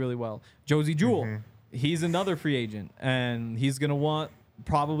he's played really well. Josie Jewell, he's another free agent, and he's going to want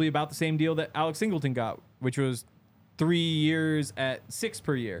probably about the same deal that Alex Singleton got, which was 3 years at $6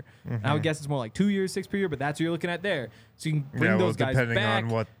 per year. I would guess it's more like 2 years, $6 per year, but that's what you're looking at there. So you can bring those guys depending back. on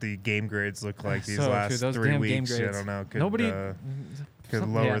what the game grades look like these So last true. Those 3 damn weeks. game grades. I don't know. Could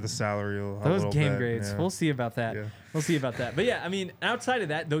Some- lower yeah. the salary a Those little game bit. grades. Yeah. We'll see about that. Yeah. We'll see about that. But yeah, I mean, outside of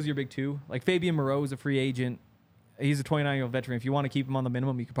that, those are your big two. Like Fabian Moreau is a free agent. He's a 29-year-old veteran. If you want to keep him on the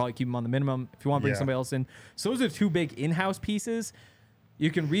minimum, you could probably keep him on the minimum. If you want to bring somebody else in. So those are two big in-house pieces.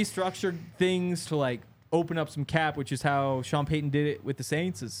 You can restructure things to like open up some cap, which is how Sean Payton did it with the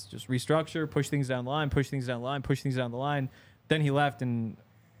Saints, is just restructure, push things down the line, push things down the line, push things down the line. Then he left, and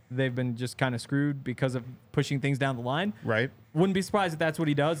they've been just kind of screwed because of pushing things down the line. Right. Wouldn't be surprised if that's what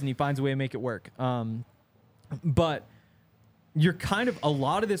he does, and he finds a way to make it work. But you're kind of, a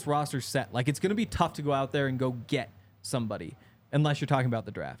lot of this roster's set. Like, it's going to be tough to go out there and go get somebody unless you're talking about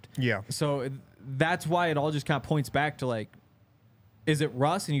the draft. Yeah. So that's why it all just kind of points back to, like, is it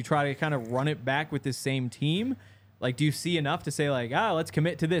Russ, and you try to kind of run it back with this same team? Like, do you see enough to say, like, let's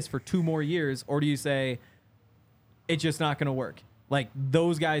commit to this for 2 more years? Or do you say, it's just not going to work? Like,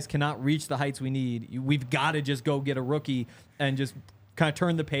 those guys cannot reach the heights we need. We've got to just go get a rookie and just kind of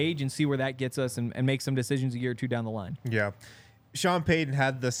turn the page and see where that gets us and make some decisions a year or two down the line. Yeah. Sean Payton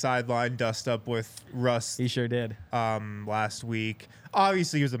had the sideline dust up with Russ. He sure did. Last week.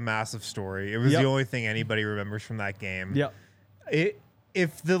 Obviously, it was a massive story. It was the only thing anybody remembers from that game. Yep.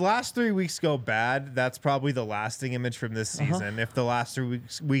 If the last 3 weeks go bad, that's probably the lasting image from this season. If the last 3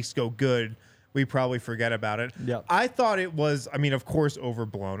 weeks go good, we probably forget about it. Yep. I thought it was, I mean, of course,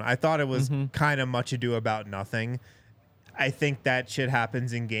 overblown. I thought it was kind of much ado about nothing. I think that shit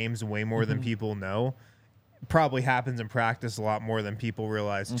happens in games way more than people know. Probably happens in practice a lot more than people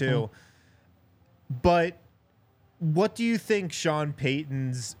realize, too. But what do you think Sean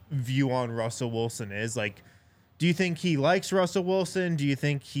Payton's view on Russell Wilson is? Like, do you think he likes Russell Wilson? Do you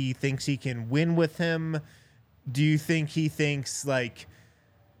think he thinks he can win with him? Do you think he thinks, like,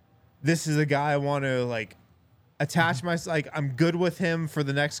 this is a guy I want to, like, attach myself, like, I'm good with him for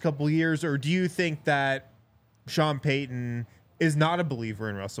the next couple years? Or do you think that Sean Payton is not a believer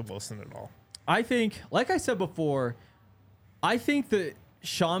in Russell Wilson at all? I think, like I said before, I think that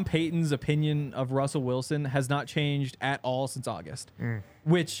Sean Payton's opinion of Russell Wilson has not changed at all since August,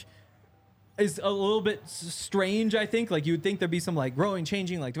 which is a little bit strange, I think. Like, you would think there'd be some, like, growing,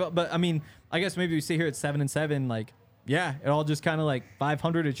 changing, like, but I mean, I guess maybe we sit here at 7-7, like, yeah, it all just kind of like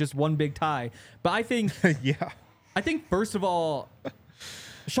 500. It's just one big tie. But I think, I think first of all,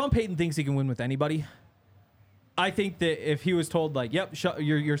 Sean Payton thinks he can win with anybody. I think that if he was told, like, yep,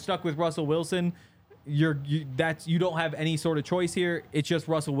 you're stuck with Russell Wilson, you don't have any sort of choice here. It's just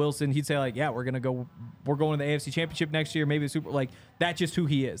Russell Wilson. He'd say, like, yeah, we're going to the AFC Championship next year, maybe the Super. Like, that's just who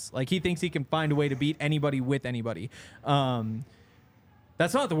he is. Like, he thinks he can find a way to beat anybody with anybody.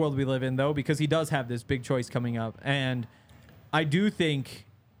 That's not the world we live in, though, because he does have this big choice coming up. And I do think,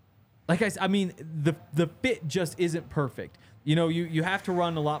 like I mean, the fit just isn't perfect. You know, you have to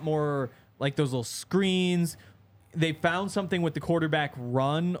run a lot more, like, those little screens. They found something with the quarterback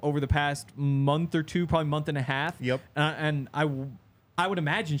run over the past month or two, probably month and a half. Yep. And I would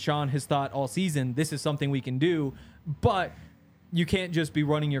imagine Sean has thought all season, this is something we can do. But you can't just be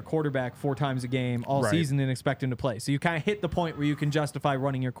running your quarterback 4 times a game all season and expect him to play. So you kind of hit the point where you can justify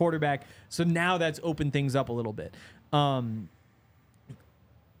running your quarterback. So now that's opened things up a little bit.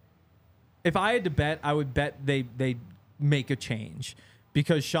 If I had to bet, I would bet they make a change.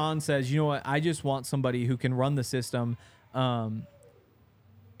 Because Sean says, you know what, I just want somebody who can run the system.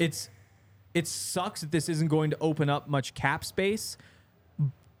 It sucks that this isn't going to open up much cap space,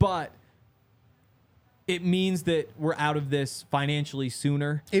 but it means that we're out of this financially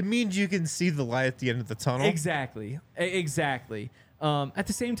sooner. It means you can see the light at the end of the tunnel. Exactly. At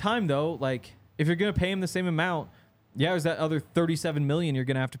the same time, though, like, if you're going to pay him the same amount, there's that other $37 million you're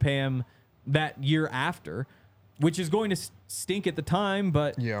going to have to pay him that year after, which is going to stink at the time,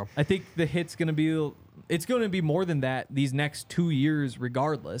 but I think the hit's going to be more than that these next 2 years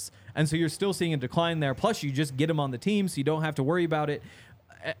regardless. And so you're still seeing a decline there. Plus, you just get him on the team, so you don't have to worry about it.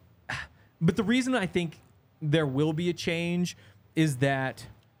 But the reason I think there will be a change is that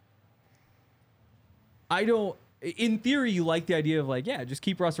in theory, you like the idea of, like, yeah, just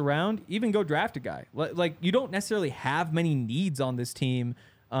keep Russ around, even go draft a guy. Like, you don't necessarily have many needs on this team.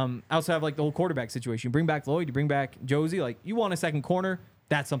 Outside of, like, the whole quarterback situation. You bring back Lloyd, you bring back Josie. Like, you want a second corner,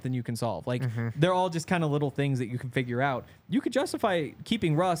 that's something you can solve. Like, they're all just kind of little things that you can figure out. You could justify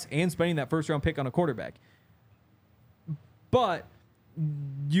keeping Russ and spending that first-round pick on a quarterback. But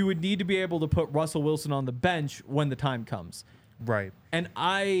you would need to be able to put Russell Wilson on the bench when the time comes. Right. And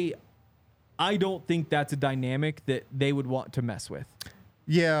I don't think that's a dynamic that they would want to mess with.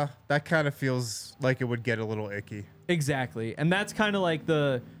 Yeah, that kind of feels like it would get a little icky. Exactly. And that's kind of like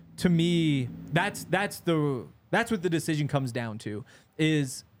to me, that's what the decision comes down to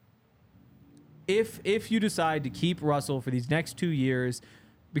is if you decide to keep Russell for these next 2 years,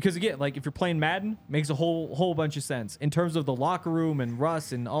 because again, like if you're playing Madden, makes a whole bunch of sense in terms of the locker room and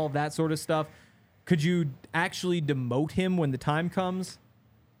Russ and all of that sort of stuff. Could you actually demote him when the time comes?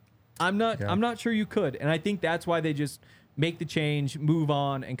 I'm not sure you could. And I think that's why they just make the change, move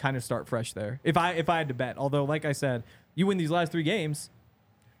on, and kind of start fresh there. If I had to bet, although like I said, you win these last 3 games,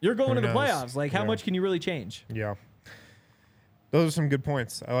 you're going to the playoffs. Like how much can you really change? Yeah. Those are some good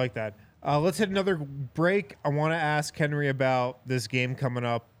points. I like that. Let's hit another break. I want to ask Henry about this game coming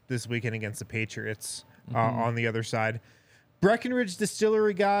up this weekend against the Patriots on the other side. Breckenridge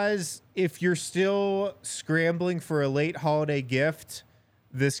Distillery, guys, if you're still scrambling for a late holiday gift,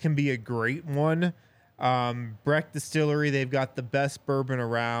 this can be a great one. Breck Distillery, they've got the best bourbon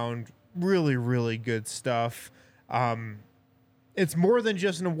around. Really, really good stuff. It's more than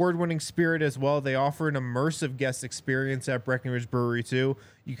just an award-winning spirit as well. They offer an immersive guest experience at Breckenridge Brewery, too.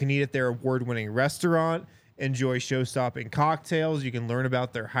 You can eat at their award-winning restaurant, enjoy show-stopping cocktails. You can learn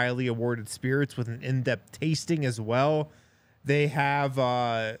about their highly awarded spirits with an in-depth tasting as well. They have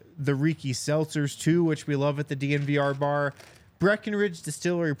the Riki Seltzers, too, which we love at the DNVR bar. Breckenridge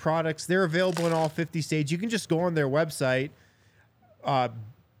Distillery products, they're available in all 50 states. You can just go on their website,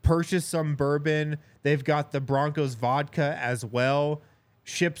 purchase some bourbon. They've got the Broncos vodka as well.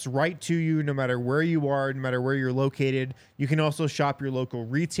 Ships right to you no matter where you are, no matter where you're located. You can also shop your local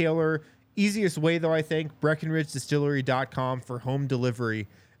retailer. Easiest way, though, I think, BreckenridgeDistillery.com for home delivery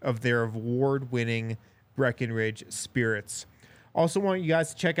of their award-winning Breckenridge spirits. Also want you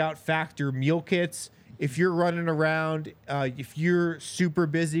guys to check out Factor Meal Kits. If you're running around, if you're super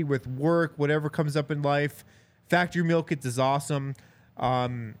busy with work, whatever comes up in life, Factor Meal Kits is awesome.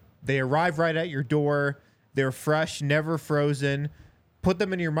 They arrive right at your door. They're fresh, never frozen. Put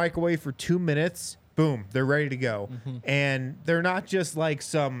them in your microwave for 2 minutes. Boom, they're ready to go. And they're not just like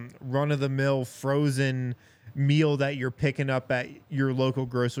some run-of-the-mill frozen meal that you're picking up at your local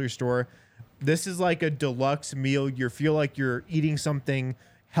grocery store. This is like a deluxe meal. You feel like you're eating something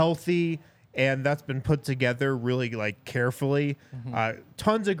healthy, and that's been put together really like carefully.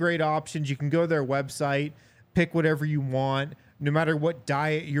 Tons of great options. You can go to their website, pick whatever you want. No matter what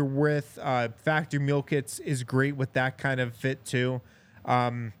diet you're with, Factor Meal Kits is great with that kind of fit too.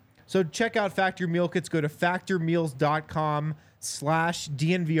 So check out Factor Meal Kits. Go to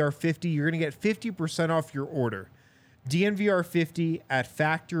factormeals.com/DNVR50. You're going to get 50% off your order. DNVR50 at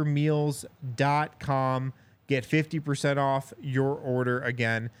factormeals.com. Get 50% off your order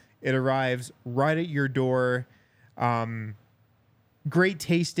again. It arrives right at your door. Great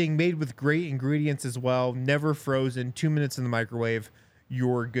tasting, made with great ingredients as well. Never frozen. 2 minutes in the microwave.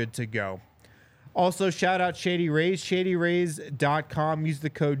 You're good to go. Also, shout out Shady Rays. ShadyRays.com. Use the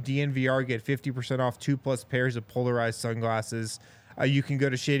code DNVR. Get 50% off 2+ pairs of polarized sunglasses. You can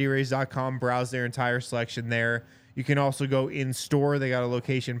go to ShadyRays.com. Browse their entire selection there. You can also go in store. They got a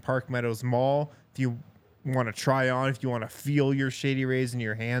location, Park Meadows Mall. If you want to try on, if you want to feel your Shady Rays in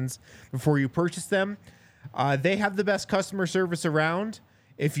your hands before you purchase them. They have the best customer service around.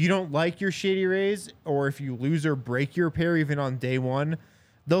 If you don't like your Shady Rays, or if you lose or break your pair even on day one,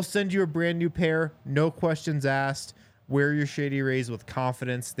 they'll send you a brand new pair. No questions asked. Wear your Shady Rays with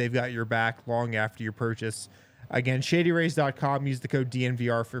confidence. They've got your back long after your purchase. Again, ShadyRays.com. Use the code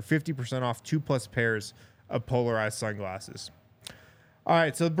DNVR for 50% off 2+ pairs of polarized sunglasses. All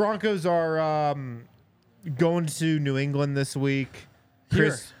right, so the Broncos are going to New England this week.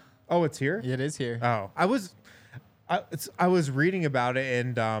 Chris, oh, it's here? It is here. Oh, I was reading about it,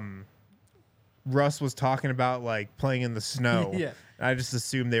 and Russ was talking about like playing in the snow. Yeah. I just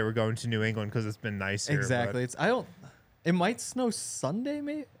assumed they were going to New England because it's been nice here. Exactly. It might snow Sunday,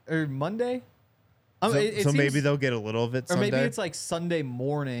 maybe, or Monday. So maybe they'll get a little of it Sunday. Or maybe it's like Sunday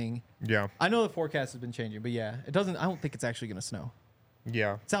morning. Yeah. I know the forecast has been changing, but yeah, it doesn't. I don't think it's actually going to snow.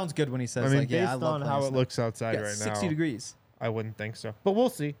 Yeah. It sounds good when he says, I mean, like, based yeah, I love on how it looks outside right 60 now, 60 degrees. I wouldn't think so. But we'll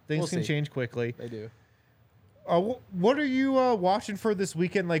see. Things can change quickly. They do. What are you watching for this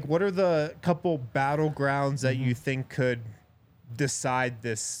weekend? Like, what are the couple battlegrounds that you think could decide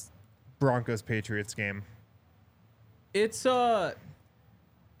this Broncos-Patriots game? It's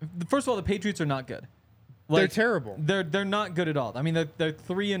first of all, the Patriots are not good. They're terrible. They're not good at all. I mean, they're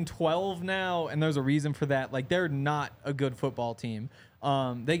 3-12 now, and there's a reason for that. Like, they're not a good football team.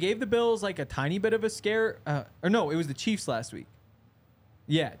 They gave the Bills like a tiny bit of a scare. Or no, it was the Chiefs last week.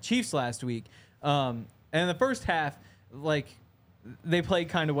 Yeah, Chiefs last week. And in the first half, like, they played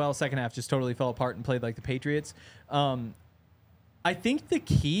kind of well. Second half just totally fell apart and played like the Patriots. I think the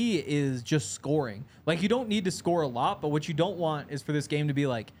key is just scoring. Like, you don't need to score a lot, but what you don't want is for this game to be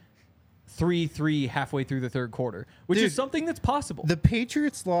like 3-3 halfway through the third quarter, which is something that's possible. The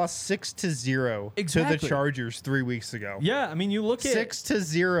Patriots lost 6-0 to the Chargers 3 weeks ago. Yeah, I mean, you look at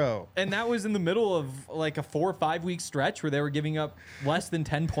 6-0, and that was in the middle of like a 4 or 5 week stretch where they were giving up less than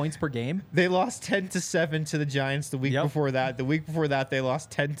 10 points per game. They lost 10-7 to the Giants the week before that. The week before that, they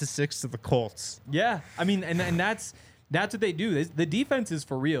lost 10-6 to the Colts. Yeah, I mean, and that's what they do. The defense is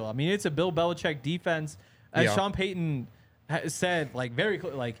for real. I mean, it's a Bill Belichick defense. As Sean Payton said, like, very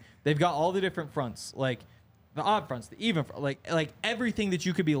clear, like, they've got all the different fronts, like the odd fronts, the even front, like everything that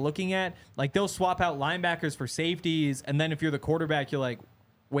you could be looking at. Like, they'll swap out linebackers for safeties, and then if you're the quarterback, you're like,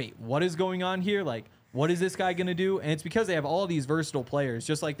 wait, what is going on here? Like, what is this guy going to do? And it's because they have all these versatile players,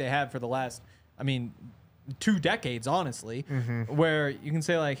 just like they have for the last, 2 decades, honestly, where you can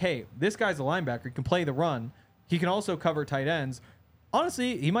say, like, hey, this guy's a linebacker, he can play the run. He can also cover tight ends.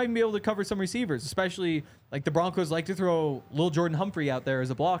 Honestly, he might even be able to cover some receivers, especially like the Broncos like to throw Lil Jordan Humphrey out there as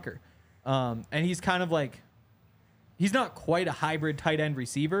a blocker. And he's kind of like, he's not quite a hybrid tight end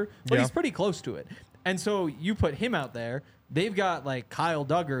receiver, but he's pretty close to it. And so you put him out there. They've got like Kyle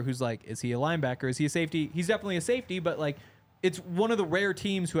Duggar, who's like, is he a linebacker? Is he a safety? He's definitely a safety, but like, it's one of the rare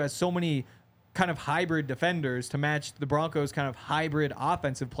teams who has so many kind of hybrid defenders to match the Broncos' kind of hybrid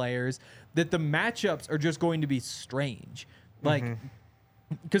offensive players that the matchups are just going to be strange. Like,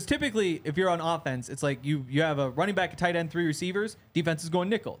 because typically if you're on offense, it's like you have a running back, a tight end, 3 receivers. Defense is going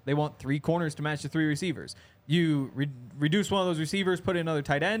nickel. They want 3 corners to match the 3 receivers. You reduce one of those receivers, put in another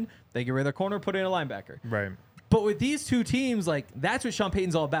tight end. They get rid of their corner, put in a linebacker. Right. But with these two teams, like, that's what Sean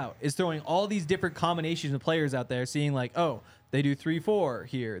Payton's all about, is throwing all these different combinations of players out there, seeing like, oh, they do 3-4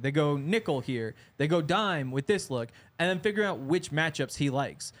 here. They go nickel here. They go dime with this look, and then figuring out which matchups he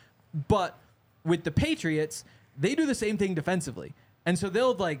likes. But with the Patriots, they do the same thing defensively. And so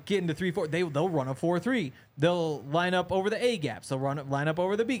they'll like get into 3-4. They'll run a 4-3. They'll line up over the A gaps. They'll line up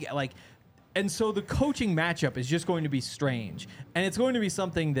over the B gap. Like, and so the coaching matchup is just going to be strange. And it's going to be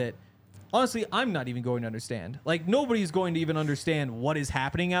something that, honestly, I'm not even going to understand. Like, nobody's going to even understand what is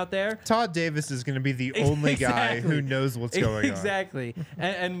happening out there. Todd Davis is going to be the only guy who knows what's going on. Exactly.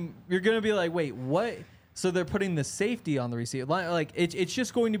 And you're going to be like, wait, what? So they're putting the safety on the receiver. Like, it's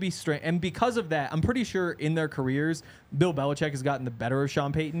just going to be strange. And because of that, I'm pretty sure in their careers, Bill Belichick has gotten the better of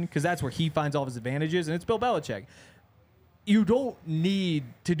Sean Payton, because that's where he finds all of his advantages, and it's Bill Belichick. You don't need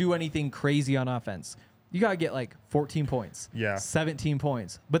to do anything crazy on offense. You got to get like 14 points, 17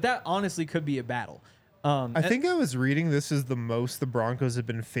 points. But that honestly could be a battle. I think I was reading this is the most the Broncos have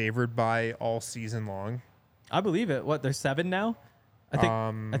been favored by all season long. I believe it. What, they're 7 now? I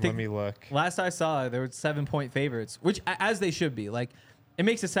think let me look. Last I saw, there were 7-point favorites, which, as they should be. Like, it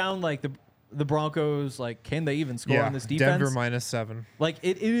makes it sound like the Broncos, like, can they even score on this defense? Denver -7. Like,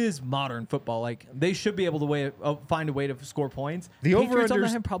 it is modern football. Like, they should be able to find a way to score points. The over-under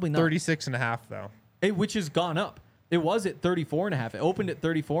is probably not 36.5 though. Which has gone up. It was at 34.5. It opened at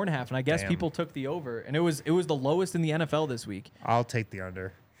 34.5, and I guess people took the over. And it was the lowest in the NFL this week. I'll take the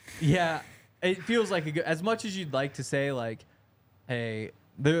under. Yeah, it feels like as much as you'd like to say, like, hey,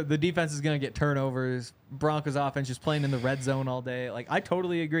 the defense is going to get turnovers. Broncos offense just playing in the red zone all day. Like, I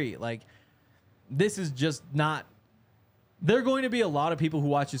totally agree. Like, this is just not. There are going to be a lot of people who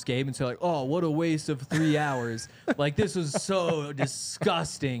watch this game and say, like, oh, what a waste of 3 hours. Like, this was so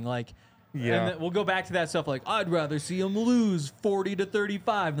disgusting. Like, and then we'll go back to that stuff. Like, I'd rather see them lose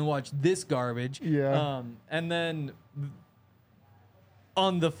 40-35 than watch this garbage. Yeah. And then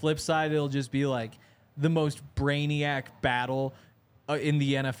on the flip side, it'll just be like the most brainiac battle in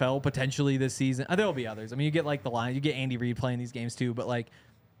the NFL potentially this season. There'll be others. I mean, you get like the Lions, you get Andy Reid playing these games too, but like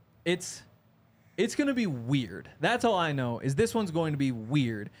it's going to be weird. That's all I know, is this one's going to be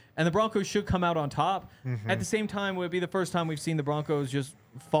weird. And the Broncos should come out on top. At the same time, would it be the first time we've seen the Broncos just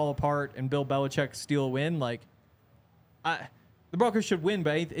fall apart and Bill Belichick steal a win? Like, the Broncos should win,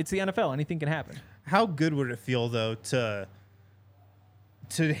 but it's the NFL. Anything can happen. How good would it feel, though, to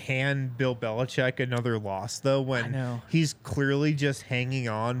hand Bill Belichick another loss, though, when he's clearly just hanging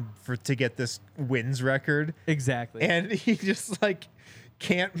on to get this wins record? Exactly. And he just, like,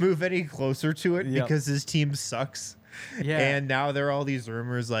 can't move any closer to it because his team sucks. Yeah. And now there are all these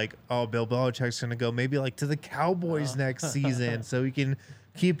rumors like, oh, Bill Belichick's going to go maybe like to the Cowboys next season so he can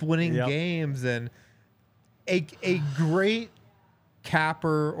keep winning games. And a great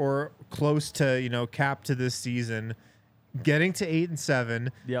capper or close to, cap to this season, getting to 8-7,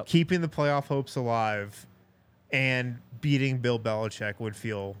 keeping the playoff hopes alive, and beating Bill Belichick would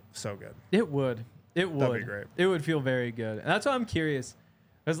feel so good. It would. It would. That'd be great. It would feel very good. And that's why I'm curious.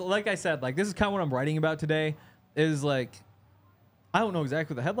 Because like I said, like this is kind of what I'm writing about today is like, I don't know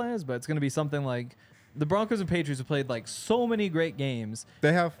exactly what the headline is, but it's going to be something like the Broncos and Patriots have played like so many great games.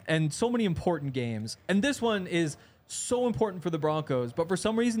 They have. And so many important games. And this one is so important for the Broncos, but for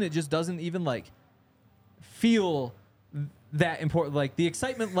some reason it just doesn't even like feel that important. Like the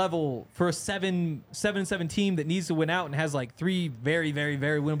excitement level for a 7-7 team that needs to win out and has like 3 very, very,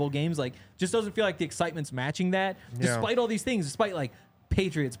 very winnable games, like just doesn't feel like the excitement's matching that. Yeah. Despite all these things, despite like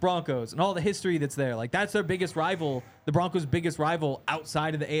Patriots, Broncos, and all the history that's there. Like that's their biggest rival, the Broncos' biggest rival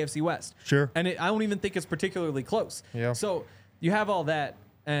outside of the AFC West. Sure. And I don't even think it's particularly close. Yeah. So you have all that,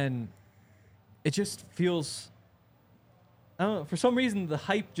 and it just feels, I don't know, for some reason the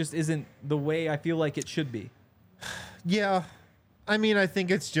hype just isn't the way I feel like it should be. Yeah. I mean, I think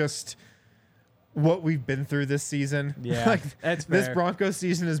it's just what we've been through this season. Yeah, like, that's this fair. Broncos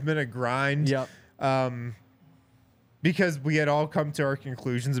season has been a grind. Yep. Because we had all come to our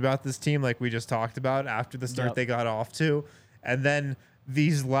conclusions about this team, like we just talked about after the start Yep. they got off to. And then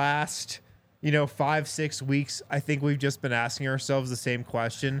these last, 5-6 weeks, I think we've just been asking ourselves the same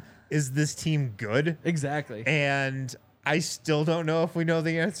question. Is this team good? Exactly. And I still don't know if we know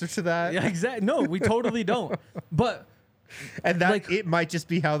the answer to that. Yeah, exactly. No, we totally don't. But And that like- it might just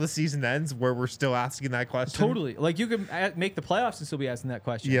be how the season ends, where we're still asking that question. totally, like you can make the playoffs and still be asking that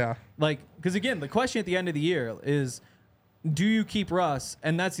question. Yeah. Like, because again, the question at the end of the year is, do you keep Russ?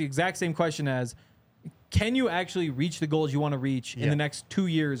 And that's the exact same question as, can you actually reach the goals you want to reach in Yeah. the next 2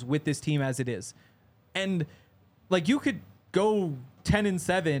 years with this team as it is? And like you could go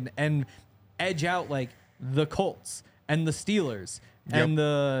 10-7 and edge out like the Colts and the Steelers and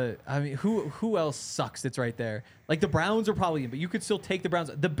who else sucks that's right there? Like the Browns are probably in, but you could still take the Browns.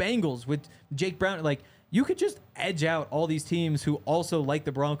 The Bengals with Jake Brown, like you could just edge out all these teams who also, like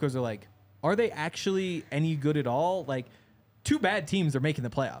the Broncos, are like, are they actually any good at all? Like 2 bad teams are making the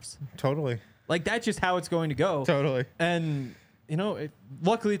playoffs. Totally. Like that's just how it's going to go. Totally. And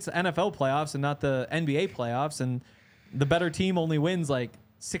luckily it's the NFL playoffs and not the NBA playoffs, and the better team only wins like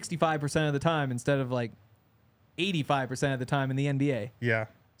 65% of the time instead of like 85% of the time in the NBA. Yeah.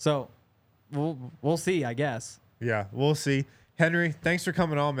 So we'll see, I guess. Yeah, we'll see. Henry, thanks for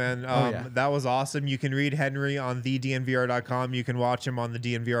coming on, man. Yeah. That was awesome. You can read Henry on thednvr.com. You can watch him on the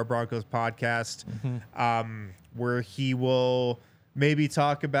DNVR Broncos podcast, where he will maybe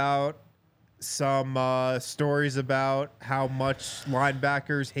talk about some stories about how much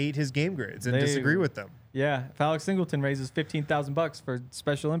linebackers hate his game grades and disagree with them. Yeah, if Alex Singleton raises $15,000 for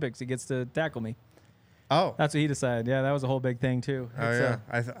Special Olympics, he gets to tackle me. Oh. That's what he decided. Yeah, that was a whole big thing too. Oh, yeah.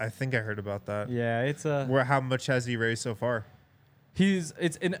 I think I heard about that. Yeah, it's a. How much has he raised so far?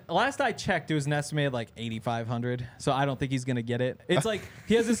 Last I checked, it was an estimated like 8,500. So I don't think he's gonna get it. It's like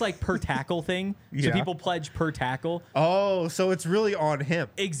he has this like per tackle thing. So Yeah. people pledge per tackle. Oh, so it's really on him.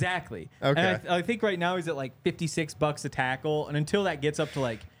 Exactly. Okay. And I think right now he's at like $56 a tackle, and until that gets up to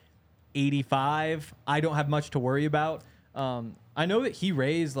like 85, I don't have much to worry about. I know that he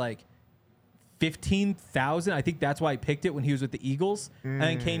raised like 15,000. I think that's why I picked it when he was with the Eagles, and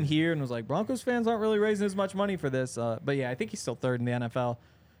then came here and was like, Broncos fans aren't really raising as much money for this. But yeah, I think he's still 3rd in the NFL,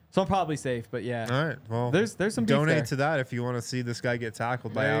 so I'm probably safe. But yeah, All right. Well, there's some beef donate there. to that if you want to see this guy get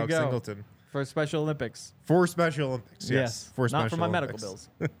tackled by There you Alex go. Singleton. For Special Olympics. For Special Olympics, yes. For Special not for my Olympics. medical bills.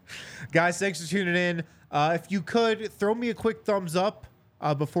 Guys, thanks for tuning in. If you could, throw me a quick thumbs up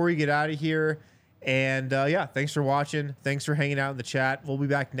before you get out of here. And thanks for watching. Thanks for hanging out in the chat. We'll be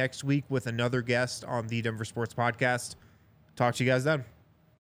back next week with another guest on the Denver Sports Podcast. Talk to you guys then.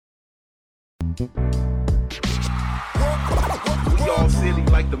 We all silly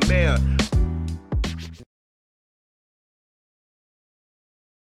like the mayor.